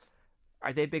Walters.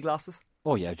 Are they big losses?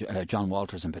 Oh yeah, John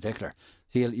Walters in particular.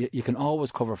 You can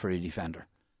always cover for a defender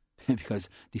because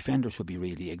defenders should be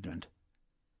really ignorant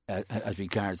as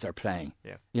regards their playing.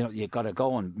 Yeah. You know, you've got to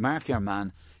go and mark your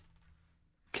man,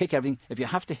 kick everything. If you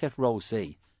have to hit row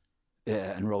C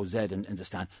and row Z in the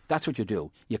stand, that's what you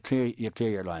do. You clear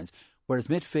your lines. Whereas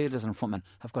midfielders and frontmen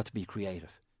have got to be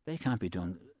creative. They can't be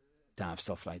doing daft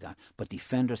stuff like that. But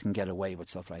defenders can get away with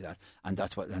stuff like that, and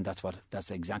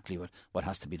that's exactly what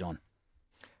has to be done.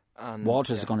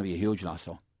 Walters is going to be a huge loss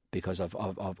though, because of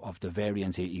the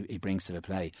variance he brings to the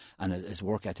play, and his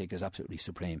work ethic is absolutely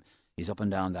supreme. He's up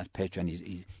and down that pitch, and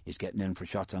he's getting in for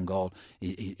shots on goal.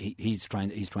 He's trying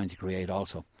to create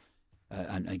also,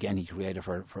 and again he created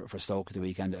for Stoke at the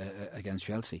weekend against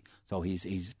Chelsea. So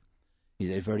he's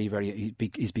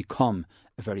become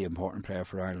a very important player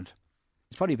for Ireland.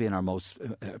 He's probably been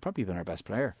our best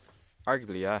player.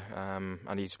 Arguably, yeah.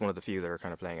 And he's one of the few that are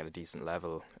kind of playing at a decent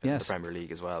level in the Premier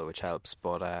League as well, which helps.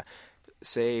 But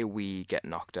say we get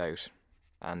knocked out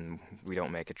and we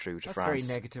don't make it through to France. That's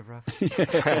very negative, Raf.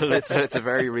 Well, it's a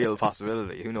very real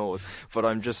possibility. Who knows? But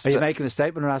I'm just. Are you making a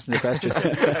statement or asking the question?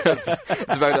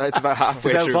 it's about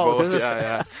halfway through both. Isn't it?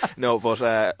 Yeah. No, but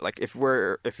like if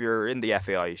you're in the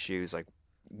FAI shoes, like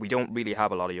we don't really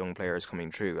have a lot of young players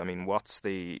coming through. I mean, what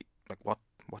do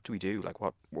we do? Like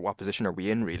what position are we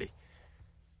in really?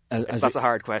 That's a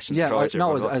hard question. Yeah,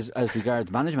 to as regards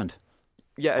management.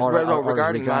 Yeah, or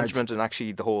regarding management and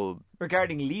actually the whole...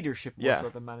 Regarding leadership more so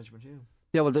than management, yeah.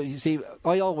 Yeah, well, you see,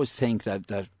 I always think that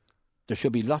there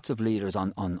should be lots of leaders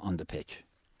on the pitch.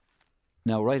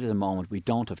 Now, right at the moment, we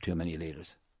don't have too many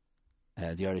leaders.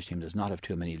 The Irish team does not have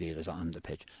too many leaders on the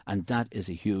pitch. And that is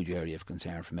a huge area of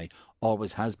concern for me.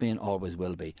 Always has been, always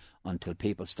will be, until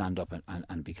people stand up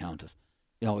and be counted.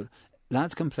 You know,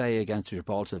 lads can play against the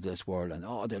Gibraltar of this world and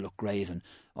they look great and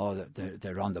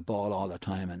they're on the ball all the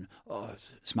time and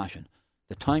smashing.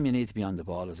 The time you need to be on the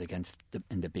ball is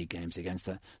in the big games against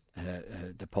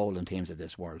the Poland teams of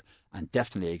this world, and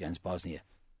definitely against Bosnia.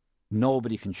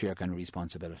 Nobody can shirk any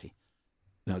responsibility.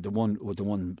 You know, the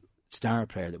one star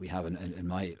player that we have in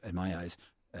my eyes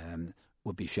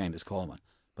would be Seamus Coleman,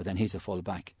 but then he's a full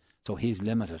back, so he's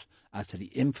limited as to the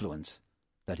influence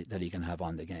that he can have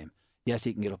on the game. Yes,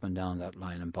 he can get up and down that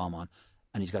line and bomb on,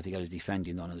 and he's got to get his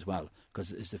defending done as well, because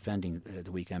his defending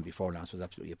the weekend before last was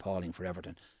absolutely appalling for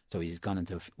Everton. So he's gone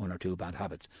into one or two bad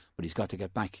habits, but he's got to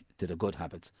get back to the good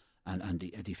habits and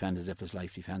defend as if his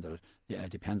life depended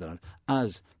on it,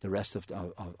 as the rest of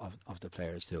the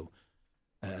players too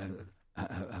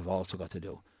have also got to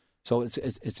do. So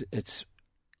it's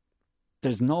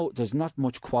there's not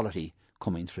much quality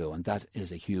coming through, and that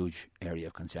is a huge area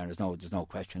of concern. There's no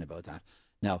question about that.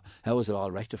 Now, how is it all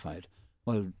rectified?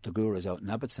 Well, the Guru's out in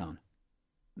Abbottstown.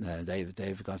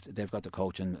 They've got the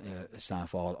coaching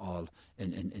staff all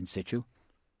in situ.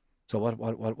 So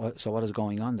what is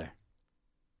going on there?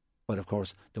 But of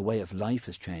course, the way of life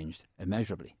has changed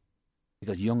immeasurably,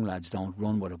 because young lads don't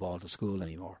run with a ball to school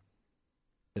anymore.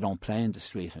 They don't play in the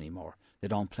street anymore. They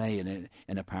don't play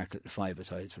in a park at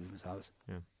 5-a-side for themselves.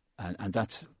 Yeah. And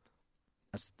that's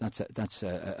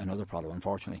another problem,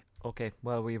 unfortunately. OK,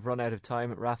 well, we've run out of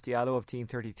time. Raf Diallo of Team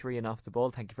 33 and Off the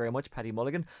Ball, thank you very much. Paddy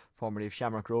Mulligan, formerly of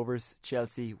Shamrock Rovers,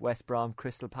 Chelsea, West Brom,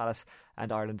 Crystal Palace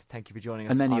and Ireland, thank you for joining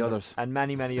us. And many others. And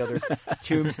many others.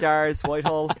 Tuam Stars,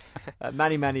 Whitehall,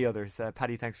 many others.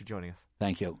 Paddy, thanks for joining us.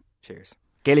 Thank you. Cheers.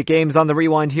 Gaelic games on the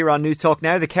rewind here on News Talk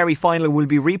Now. The Kerry final will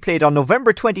be replayed on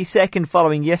November 22nd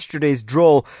following yesterday's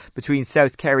draw between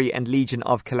South Kerry and Legion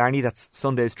of Killarney. That's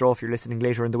Sunday's draw if you're listening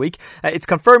later in the week. It's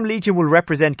confirmed Legion will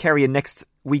represent Kerry in next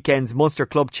weekend's Munster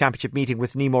Club Championship meeting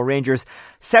with Nemo Rangers.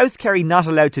 South Kerry not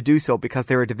allowed to do so because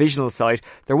they're a divisional side.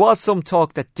 There was some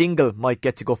talk that Dingle might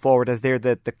get to go forward as they're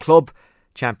the club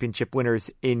championship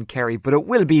winners in Kerry, but it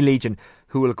will be Legion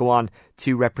who will go on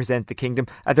to represent the kingdom.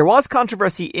 There was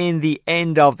controversy in the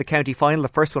end of the county final, the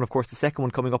first one of course, the second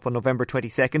one coming up on November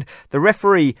 22nd. The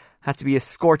referee had to be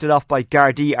escorted off by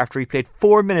Gardaí after he played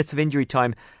 4 minutes of injury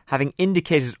time, having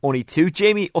indicated only 2.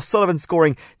 Jamie O'Sullivan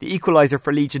scoring the equaliser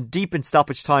for Legion deep in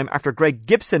stoppage time after Greg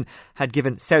Gibson had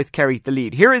given South Kerry the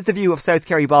lead. Here is the view of South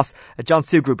Kerry boss John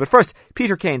Sugru. But first,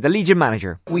 Peter Kane, the Legion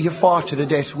manager. We have fought to the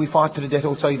death. We fought to the death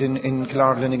outside in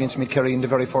Killarney against Mid-Kerry in the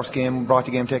very first game, brought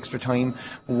the game to extra time,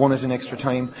 won it in extra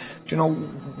time. Do you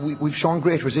know, we've shown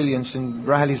great resilience in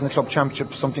Rahali's in the club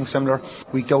championship, something similar.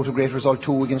 We got a great result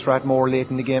too against Rathmore late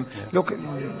in the game. Look,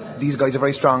 these guys are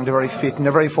very strong, they're very fit and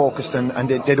they're very focused and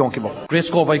they don't give up. Great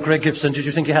score by Greg Gibson. Did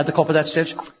you think you had the cup at that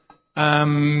stage?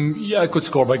 Yeah, good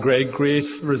score by Greg. Great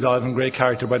resolve and great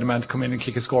character by the man to come in and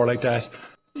kick a score like that.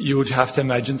 You would have to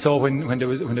imagine so when there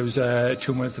was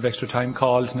 2 minutes of extra time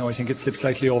called. No, I think it slipped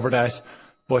slightly over that.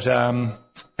 But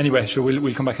anyway, sure,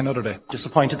 we'll come back another day.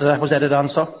 Disappointed that was added on,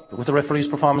 sir, with the referee's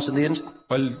performance in the end?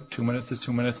 Well, 2 minutes is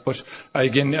 2 minutes, but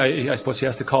again, I suppose he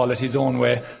has to call it his own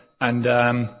way, and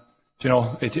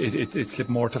it slipped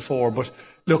more to 4. But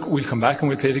look, we'll come back and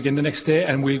we'll play it again the next day,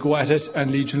 and we'll go at it,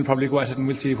 and Legion will probably go at it, and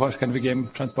we'll see what kind of a game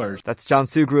transpires. That's John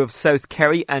Sugru of South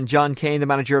Kerry and John Kane, the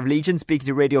manager of Legion, speaking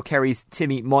to Radio Kerry's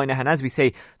Timmy Moynihan. As we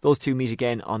say, those two meet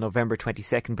again on November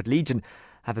 22nd, but Legion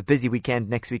have a busy weekend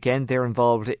next weekend. They're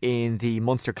involved in the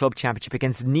Munster Club Championship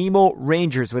against Nemo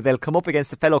Rangers, where they'll come up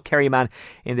against a fellow Kerry man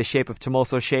in the shape of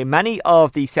Tomas O'Shea. Many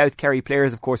of the South Kerry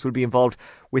players, of course, will be involved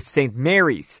with St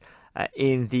Mary's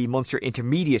in the Munster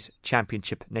Intermediate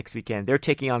Championship next weekend. They're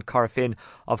taking on Corofin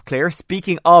of Clare.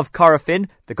 Speaking of Corofin,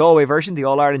 the Galway version, the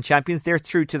All-Ireland champions, they're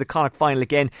through to the Connacht final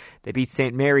again. They beat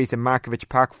St Mary's in Markievicz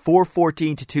Park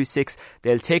 4-14 to 2-6.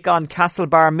 They'll take on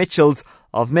Castlebar Mitchells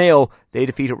of Mayo. They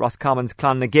defeated Roscommon's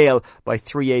Clonagale by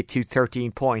 3-8 to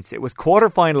 13 points. It was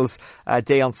quarter-finals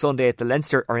day on Sunday at the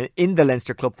Leinster, or in the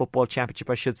Leinster Club Football Championship,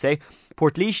 I should say.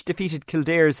 Portlaoise defeated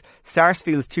Kildare's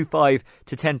Sarsfields 2-5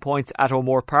 to 10 points at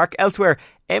O'Moore Park. Elsewhere,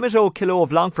 Emmett O'Killow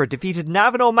of Longford defeated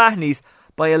Navan O'Mahony's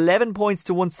by 11 points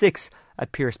to 1-6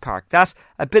 at Pearse Park. That,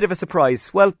 a bit of a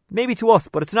surprise. Well, maybe to us,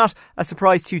 but it's not a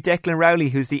surprise to Declan Rowley,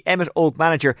 who's the Emmett Oak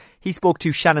manager. He spoke to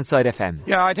Shannonside FM.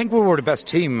 Yeah, I think we were the best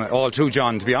team all through,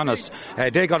 John, to be honest.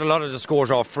 They got a lot of the scores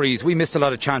off frees. We missed a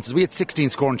lot of chances. We had 16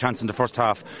 scoring chances in the first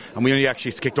half, and we only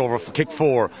actually kicked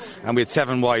 4, and we had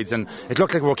 7 wides, and it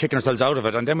looked like we were kicking ourselves out of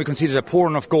it. And then we conceded a poor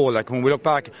enough goal. Like, when we look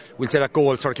back, we'll say that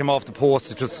goal sort of came off the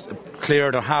post. It was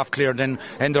cleared or half cleared, then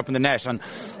ended up in the net. And,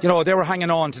 you know, they were hanging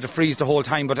on to the frees the whole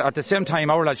time, but at the same time,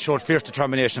 our lads showed fierce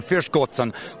determination, fierce guts,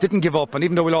 and didn't give up. And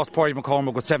even though we lost Paddy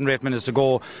McCormick with 7 or 8 minutes to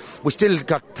go, we still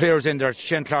got players in there.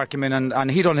 Shane Clark came in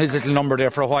and he done his little number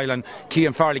there for a while, and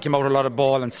Cian Farley came out a lot of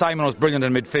ball, and Simon was brilliant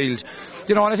in midfield.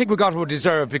 You know, and I think we got what we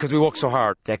deserved because we worked so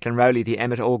hard. Declan Rowley, the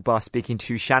Emmett Oak boss, speaking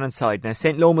to Shannonside. Now,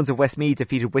 St Lomans of Westmeath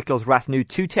defeated Wicklow's Rathnew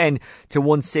 2-10 to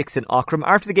 1-6 in Aughrim.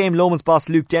 After the game, Lomans boss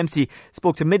Luke Dempsey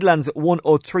spoke to Midlands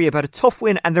 103 about a tough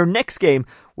win and their next game,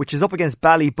 which is up against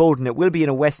Ballyboden. It will be in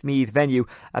a Westmeath venue.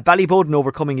 Ballyboden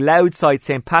overcoming Louth side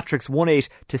St Patrick's 1-8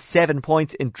 to 7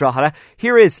 points in Drogheda.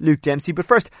 Here is Luke Dempsey, but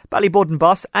first, Ballyboden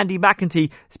boss Andy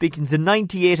McEntee speaking to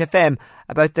 98 FM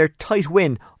about their tight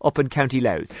win up in County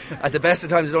Louth. At the best of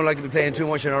times, I don't like to be playing too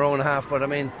much in our own half, but I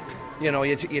mean, you know,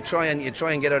 you try and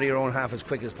get out of your own half as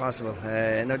quick as possible.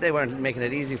 Now, they weren't making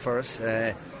it easy for us.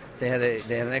 They had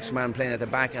an extra man playing at the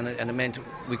back, and it meant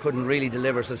we couldn't really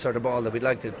deliver the sort of ball that we'd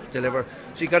like to deliver.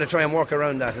 So you've got to try and work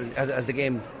around that as the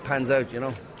game pans out, you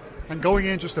know. And going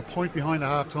in just a point behind at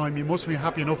half time, you must be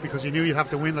happy enough because you knew you'd have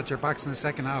to win at your backs in the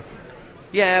second half.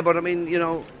 Yeah, but I mean, you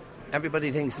know,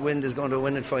 everybody thinks the wind is going to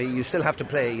win it for you. You still have to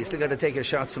play. You still got to take your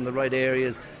shots from the right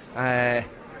areas.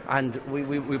 And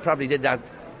we probably did that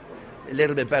a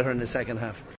little bit better in the second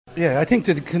half. Yeah, I think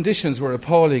that the conditions were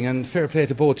appalling, and fair play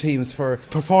to both teams for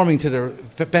performing to their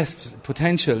best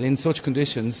potential in such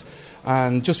conditions.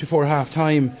 And just before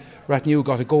half-time, Rathnew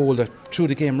got a goal that threw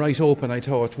the game right open, I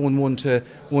thought, 1-1 to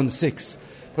 1-6.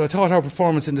 But I thought our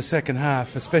performance in the second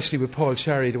half, especially with Paul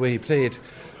Sharry, the way he played,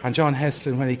 and John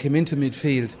Heslin, when he came into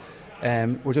midfield,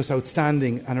 were just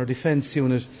outstanding, and our defence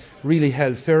unit really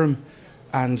held firm.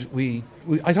 And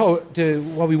I thought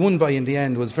what we won by in the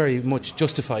end was very much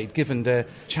justified, given the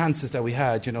chances that we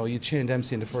had. You know, you had Shane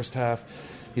Dempsey in the first half,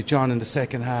 you had John in the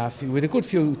second half. We had a good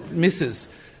few misses,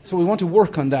 so we want to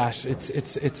work on that.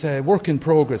 It's a work in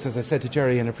progress, as I said to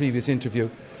Jerry in a previous interview,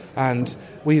 and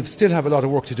we still have a lot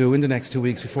of work to do in the next 2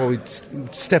 weeks before we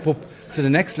step up to the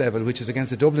next level, which is against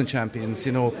the Dublin champions.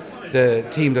 You know, the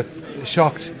team that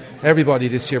shocked everybody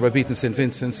this year by beating St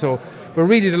Vincent. So we're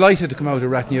really delighted to come out of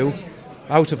Rathnew,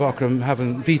 out of Ockram,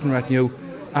 having beaten Rathnew,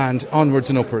 and onwards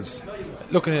and upwards.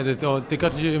 Looking at it, though, they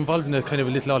got involved in a kind of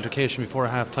a little altercation before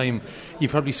half-time. You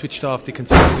probably switched off, they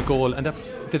conceded the goal, and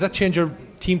did that change your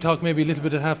team talk maybe a little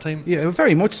bit at half-time? Yeah,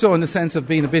 very much so, in the sense of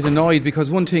being a bit annoyed, because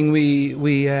one thing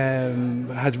we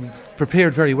had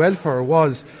prepared very well for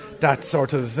was that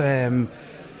sort of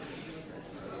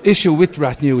issue with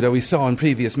Rathnew that we saw in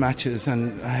previous matches,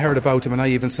 and I heard about him, and I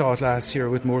even saw it last year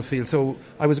with Moorfield. So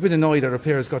I was a bit annoyed that our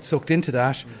players got sucked into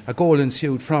that. A goal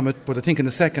ensued from it, but I think in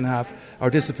the second half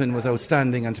our discipline was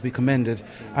outstanding and to be commended,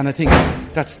 and I think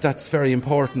that's very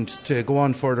important to go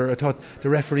on further. I thought the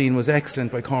refereeing was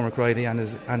excellent by Cormac Riley and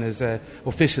his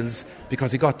officials,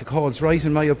 because he got the calls right,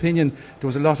 in my opinion. There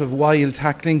was a lot of wild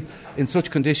tackling in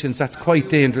such conditions. That's quite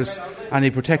dangerous, and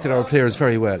he protected our players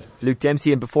very well. Luke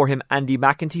Dempsey, and before him Andy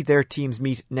McEntee. Their teams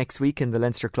meet next week in the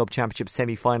Leinster Club Championship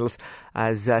semi-finals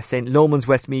as St Lomans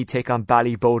Westmeath take on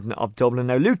Ballybowden of Dublin.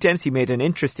 Now, Luke Dempsey made an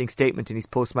interesting statement in his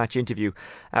post-match interview.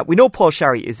 We know Paul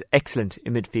Sharry is excellent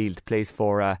in midfield, plays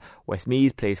for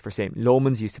Westmeath, plays for St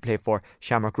Lomans, used to play for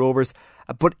Shamrock Rovers,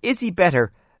 but is he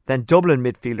better than Dublin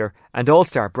midfielder and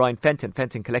All-Star Brian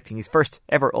Fenton collecting his first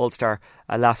ever All-Star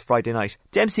last Friday night?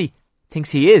 Dempsey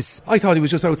thinks he is. I thought he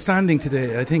was just outstanding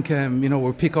today. I think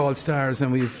we'll pick All-Stars,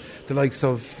 and we've the likes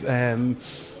of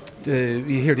you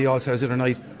hear the All-Stars the other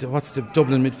night. What's the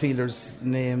Dublin midfielder's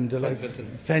name?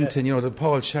 Fenton. You know, the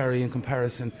Paul Sharry in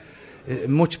comparison. A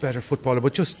much better footballer,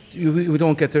 but just we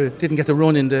didn't get the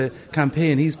run in the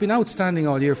campaign. He's been outstanding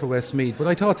all year for Westmeath, but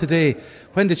I thought today,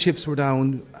 when the chips were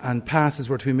down and passes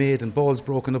were to be made and balls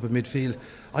broken up in midfield,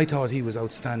 I thought he was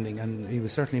outstanding, and he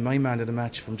was certainly my man of the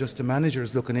match. From just the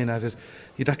managers looking in at it,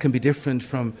 that can be different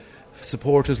from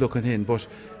supporters looking in, but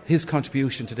his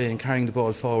contribution today in carrying the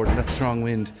ball forward in that strong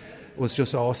wind was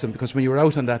just awesome, because when you were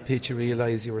out on that pitch you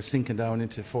realised you were sinking down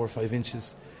into 4 or 5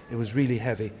 inches. It was really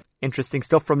heavy. Interesting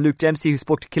stuff from Luke Dempsey, who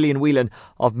spoke to Killian Whelan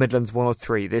of Midlands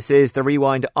 103. This is the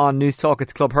Rewind on News Talk.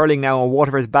 It's Club Hurling now, and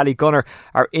Waterford's Ballygunner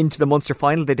are into the Munster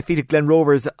final. They defeated Glen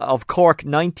Rovers of Cork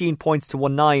 19 points to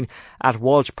 1-9 at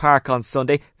Walsh Park on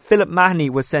Sunday. Philip Mahoney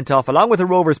was sent off along with a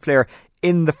Rovers player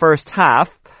in the first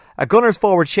half. Gunners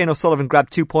forward Shane O'Sullivan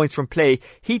grabbed 2 points from play.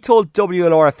 He told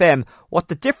WLR-FM what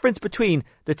the difference between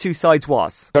the two sides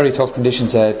was. Very tough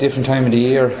conditions, different time of the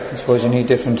year. I suppose you need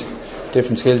different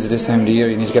skills at this time of the year.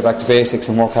 You need to get back to basics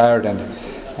and work hard, and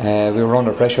we were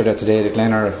under pressure there today. The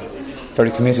Glen are a very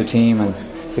committed team, and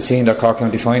could see in their Cork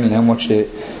County final how much they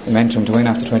meant to them to win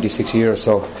after 26 years,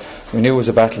 so we knew it was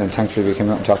a battle, and thankfully we came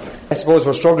out on top. I suppose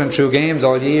we're struggling through games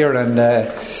all year, and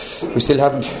we still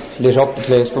haven't lit up the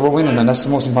place, but we're winning, and that's the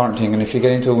most important thing. And if you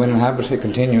get into a winning habit, it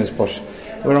continues. But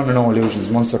we're under no illusions.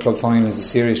 Munster Club final is a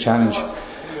serious challenge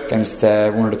against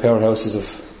one of the powerhouses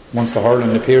of Munster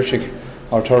hurling, the Piershig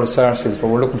or Thurles Sarsfields, but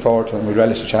we're looking forward to it, and we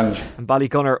relish the challenge. And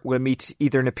Ballygunner will meet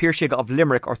either na Piershig of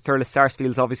Limerick or Thurles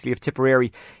Sarsfields, obviously of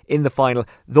Tipperary, in the final.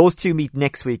 Those two meet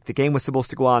next week. The game was supposed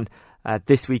to go on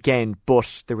this weekend,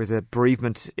 but there was a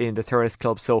bereavement in the Thurles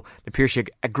club, so na Piershig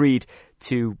agreed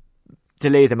to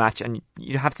delay the match, and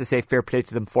you have to say fair play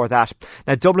to them for that.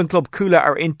 Now, Dublin club Coola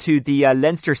are into the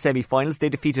Leinster semi-finals. They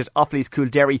defeated Offaly's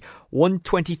Coolderry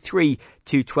 123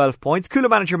 to 12 points. Coola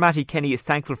manager Matty Kenny is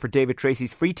thankful for David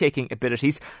Tracy's free-taking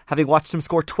abilities, having watched him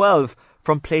score 12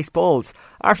 from place balls.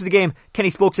 After the game,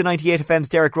 Kenny spoke to 98FM's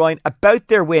Derek Ryan about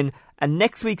their win and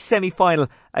next week's semi-final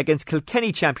against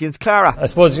Kilkenny champions Clara. I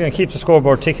suppose you can keep the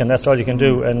scoreboard ticking, that's all you can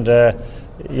do, and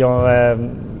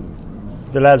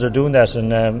the lads are doing that,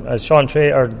 and as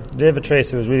David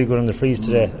Tracy was really good on the frees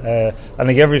today, and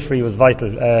like every free was vital.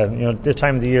 This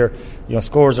time of the year,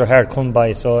 scores are hard come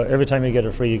by, so every time you get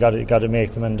a free, you got to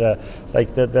make them. And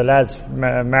like the lads,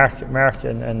 Mark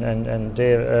and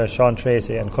Dave, Sean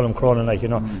Tracy and Colm Cronin,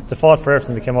 they fought for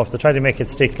everything that came up. They tried to make it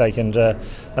stick, and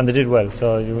they did well.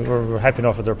 So we're happy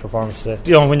enough with their performance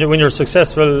today. When you're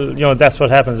successful, that's what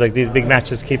happens. Like, these big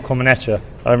matches keep coming at you.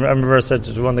 I remember I said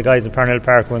to one of the guys in Parnell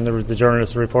Park when the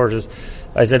journalists and reporters,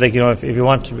 I said, if you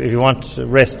want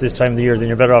rest this time of the year, then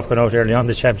you're better off going out early on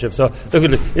the championship. So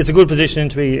look, it's a good position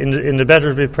to be in the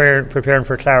better to be preparing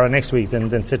for Clara next week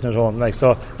than sitting at home.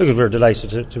 So look, we're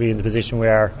delighted to be in the position we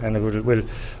are, and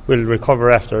we'll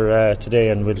recover after today,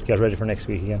 and we'll get ready for next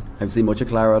week again. Have you seen much of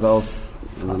Clara at all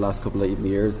in the last couple of even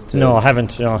years? No, I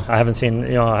haven't. I haven't seen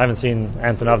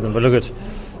anything of them. But look at.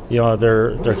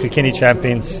 They're Kilkenny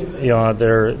champions.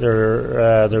 They're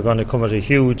going to come with a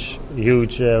huge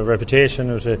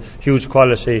reputation, with a huge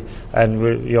quality, and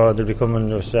they're becoming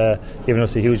giving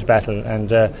us a huge battle.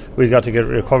 And we've got to get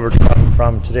recovered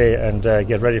from today and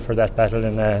get ready for that battle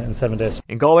in 7 days.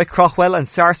 In Galway, Craughwell and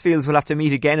Sarsfields will have to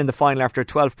meet again in the final after a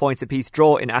 12 points apiece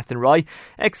draw in Athenry.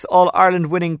 Ex-All-Ireland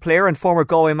winning player and former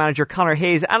Galway manager Conor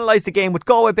Hayes analysed the game with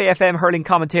Galway Bay FM hurling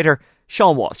commentator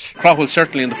Sean Walsh. Craughwell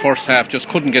certainly in the first half just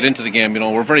couldn't get into the game.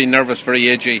 We're very nervous, very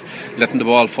edgy, letting the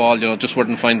ball fall. Just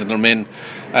weren't finding their men,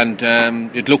 and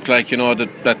it looked like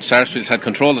that Sarsfields had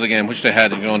control of the game, which they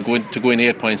had. And going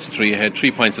 8 points to 3 ahead,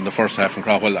 3 points in the first half in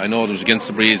Craughwell. I know it was against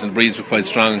the breeze, and the breeze was quite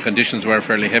strong, and conditions were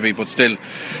fairly heavy, but still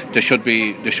they should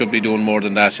be doing more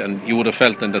than that. And you would have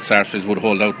felt then that Sarsfields would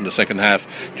hold out in the second half.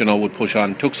 Would push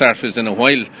on. It took Sarsfields in a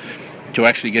while to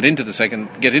actually get into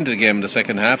the game in the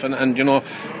second half, and a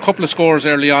couple of scores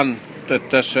early on that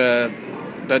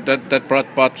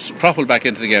brought Craughwell back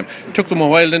into the game. It took them a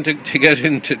while then to get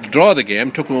in to draw the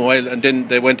game. Took them a while, and then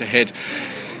they went ahead.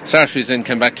 Sarsfields then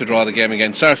came back to draw the game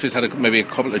again. Sarsfields had maybe a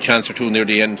couple of chances or two near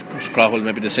the end. Craughwell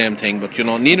maybe the same thing, but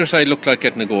neither side looked like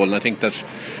getting a goal, and I think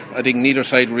neither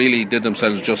side really did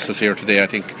themselves justice here today. I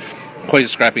think quite a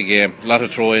scrappy game, a lot of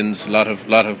throw-ins, a lot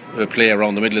of play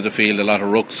around the middle of the field, a lot of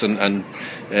rucks and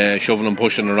shoving and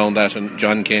pushing around that, and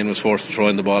John Kane was forced to throw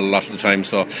in the ball a lot of the time.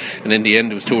 So, and in the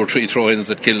end it was 2 or 3 throw-ins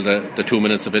that killed the 2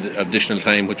 minutes of additional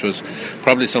time, which was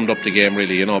probably summed up the game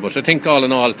really. But I think all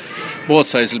in all, both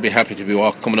sides will be happy to be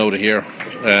coming out of here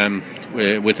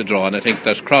with a draw, and I think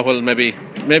that Craughwell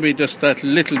maybe just that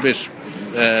little bit.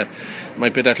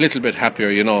 Might be that little bit happier,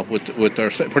 with their,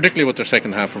 particularly with their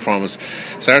second half performance.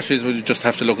 Sarsfields will just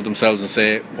have to look at themselves and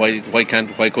say, why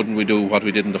couldn't we do what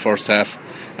we did in the first half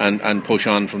and push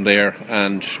on from there?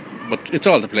 But it's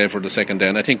all to play for the second day,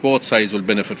 and I think both sides will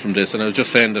benefit from this. And I was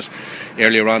just saying that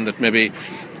earlier on, that maybe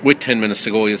with 10 minutes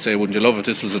to go, you'd say, wouldn't you love if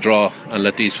this was a draw and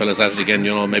let these fellas at it again?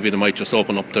 Maybe they might just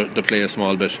open up the play a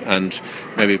small bit and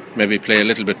maybe play a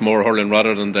little bit more hurling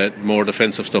rather than the more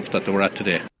defensive stuff that they were at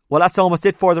today. Well, that's almost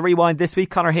it for the Rewind this week.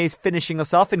 Conor Hayes finishing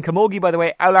us off. In Camogie, by the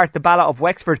way, Oulart the Bala of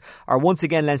Wexford are once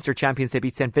again Leinster champions. They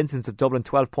beat St Vincent's of Dublin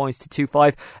 12 points to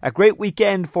 2-5. A great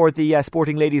weekend for the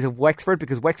sporting ladies of Wexford,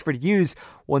 because Wexford Youths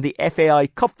won the FAI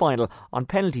Cup final on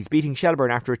penalties, beating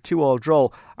Shelbourne after a 2-2 draw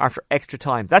after extra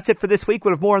time. That's it for this week.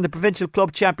 We'll have more on the Provincial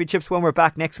Club Championships when we're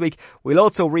back next week. We'll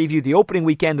also review the opening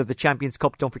weekend of the Champions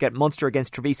Cup. Don't forget, Munster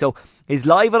against Treviso is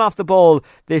live and off the ball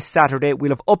this Saturday.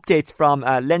 We'll have updates from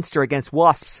Leinster against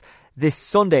Wasps this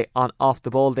Sunday on Off the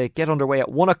Ball. They get underway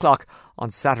at 1 o'clock on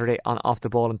Saturday on Off the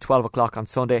Ball and 12 o'clock on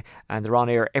Sunday, and they're on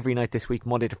air every night this week,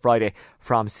 Monday to Friday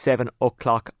from 7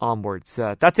 o'clock onwards.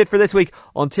 That's it for this week.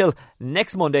 Until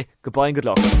next Monday, goodbye and good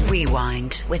luck.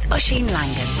 Rewind with Oisin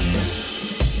Langan.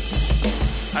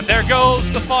 And there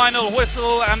goes the final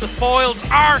whistle, and the spoils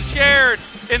are shared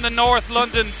in the North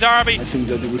London derby. I think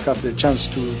that we have the chance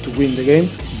to win the game,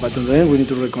 but in the end we need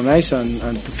to recognise and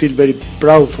to feel very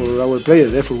proud for our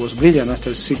players. The effort was brilliant.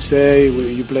 After 6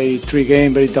 days, you play 3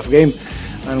 games, very tough game,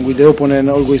 and with the opponent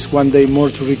always 1 day more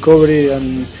to recovery,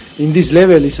 and in this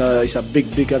level it's a big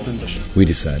advantage. We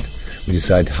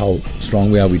decide how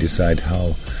strong we are, we decide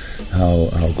how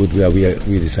good we are,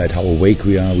 we decide how awake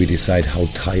we are, we decide how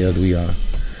tired we are.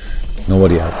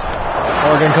 Nobody else.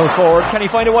 Morgan comes forward. Can he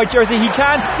find a white jersey? He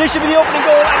can. This should be the opening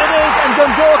goal, and it is. And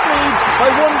Dundalk lead by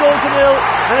 1-0,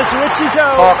 and it's Richie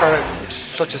Dow. Cork is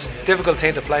such a difficult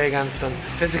team to play against, and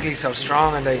physically so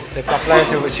strong, and they've got players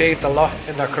who have achieved a lot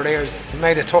in their careers. It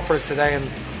made it tough for us today, and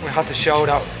we had to show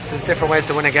that there's different ways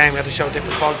to win a game. We had to show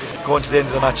different qualities. Going to the end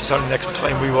of the match, it's only the extra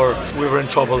time we were in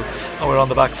trouble, and we were on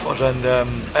the back foot, and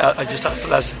I just asked the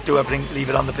lads to do everything, leave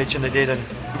it on the pitch, and they did, and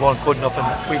we weren't good enough,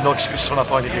 and we've no excuse from that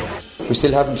point of view. we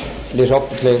still haven't lit up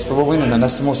the place, but we're winning, and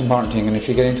that's the most important thing. And if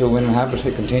you get into a winning habit,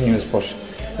 it continues. But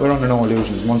we're under no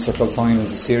illusions. Munster Club final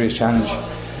is a serious challenge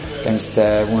against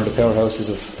one of the powerhouses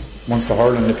of Munster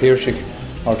hurling, the Piercing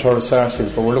or Torres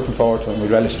Sarsfields, but we're looking forward to it and we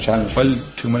relish the challenge. Well,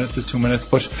 2 minutes is 2 minutes,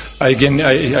 but again,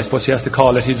 I suppose he has to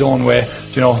call it his own way.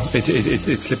 You know,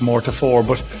 it slipped more to 4,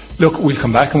 but look, we'll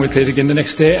come back and we'll play it again the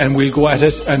next day and we'll go at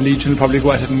it, and Legion will probably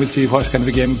go at it, and we'll see what kind of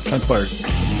a game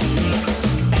transpires.